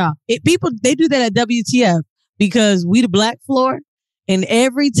me tell y'all, they do that at WTF because we the black floor, and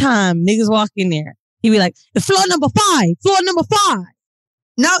every time niggas walk in there, he be like, floor number 5.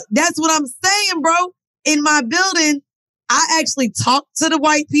 No, that's what I'm saying, bro. In my building, I actually talk to the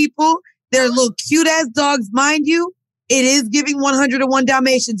white people. They're little cute ass dogs, mind you. It is giving 101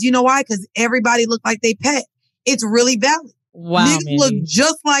 Dalmatians. You know why? Because everybody look like they pet. It's really valid. Wow, Niggas look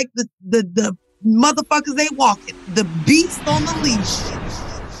just like the motherfuckers they walking. The beast on the leash.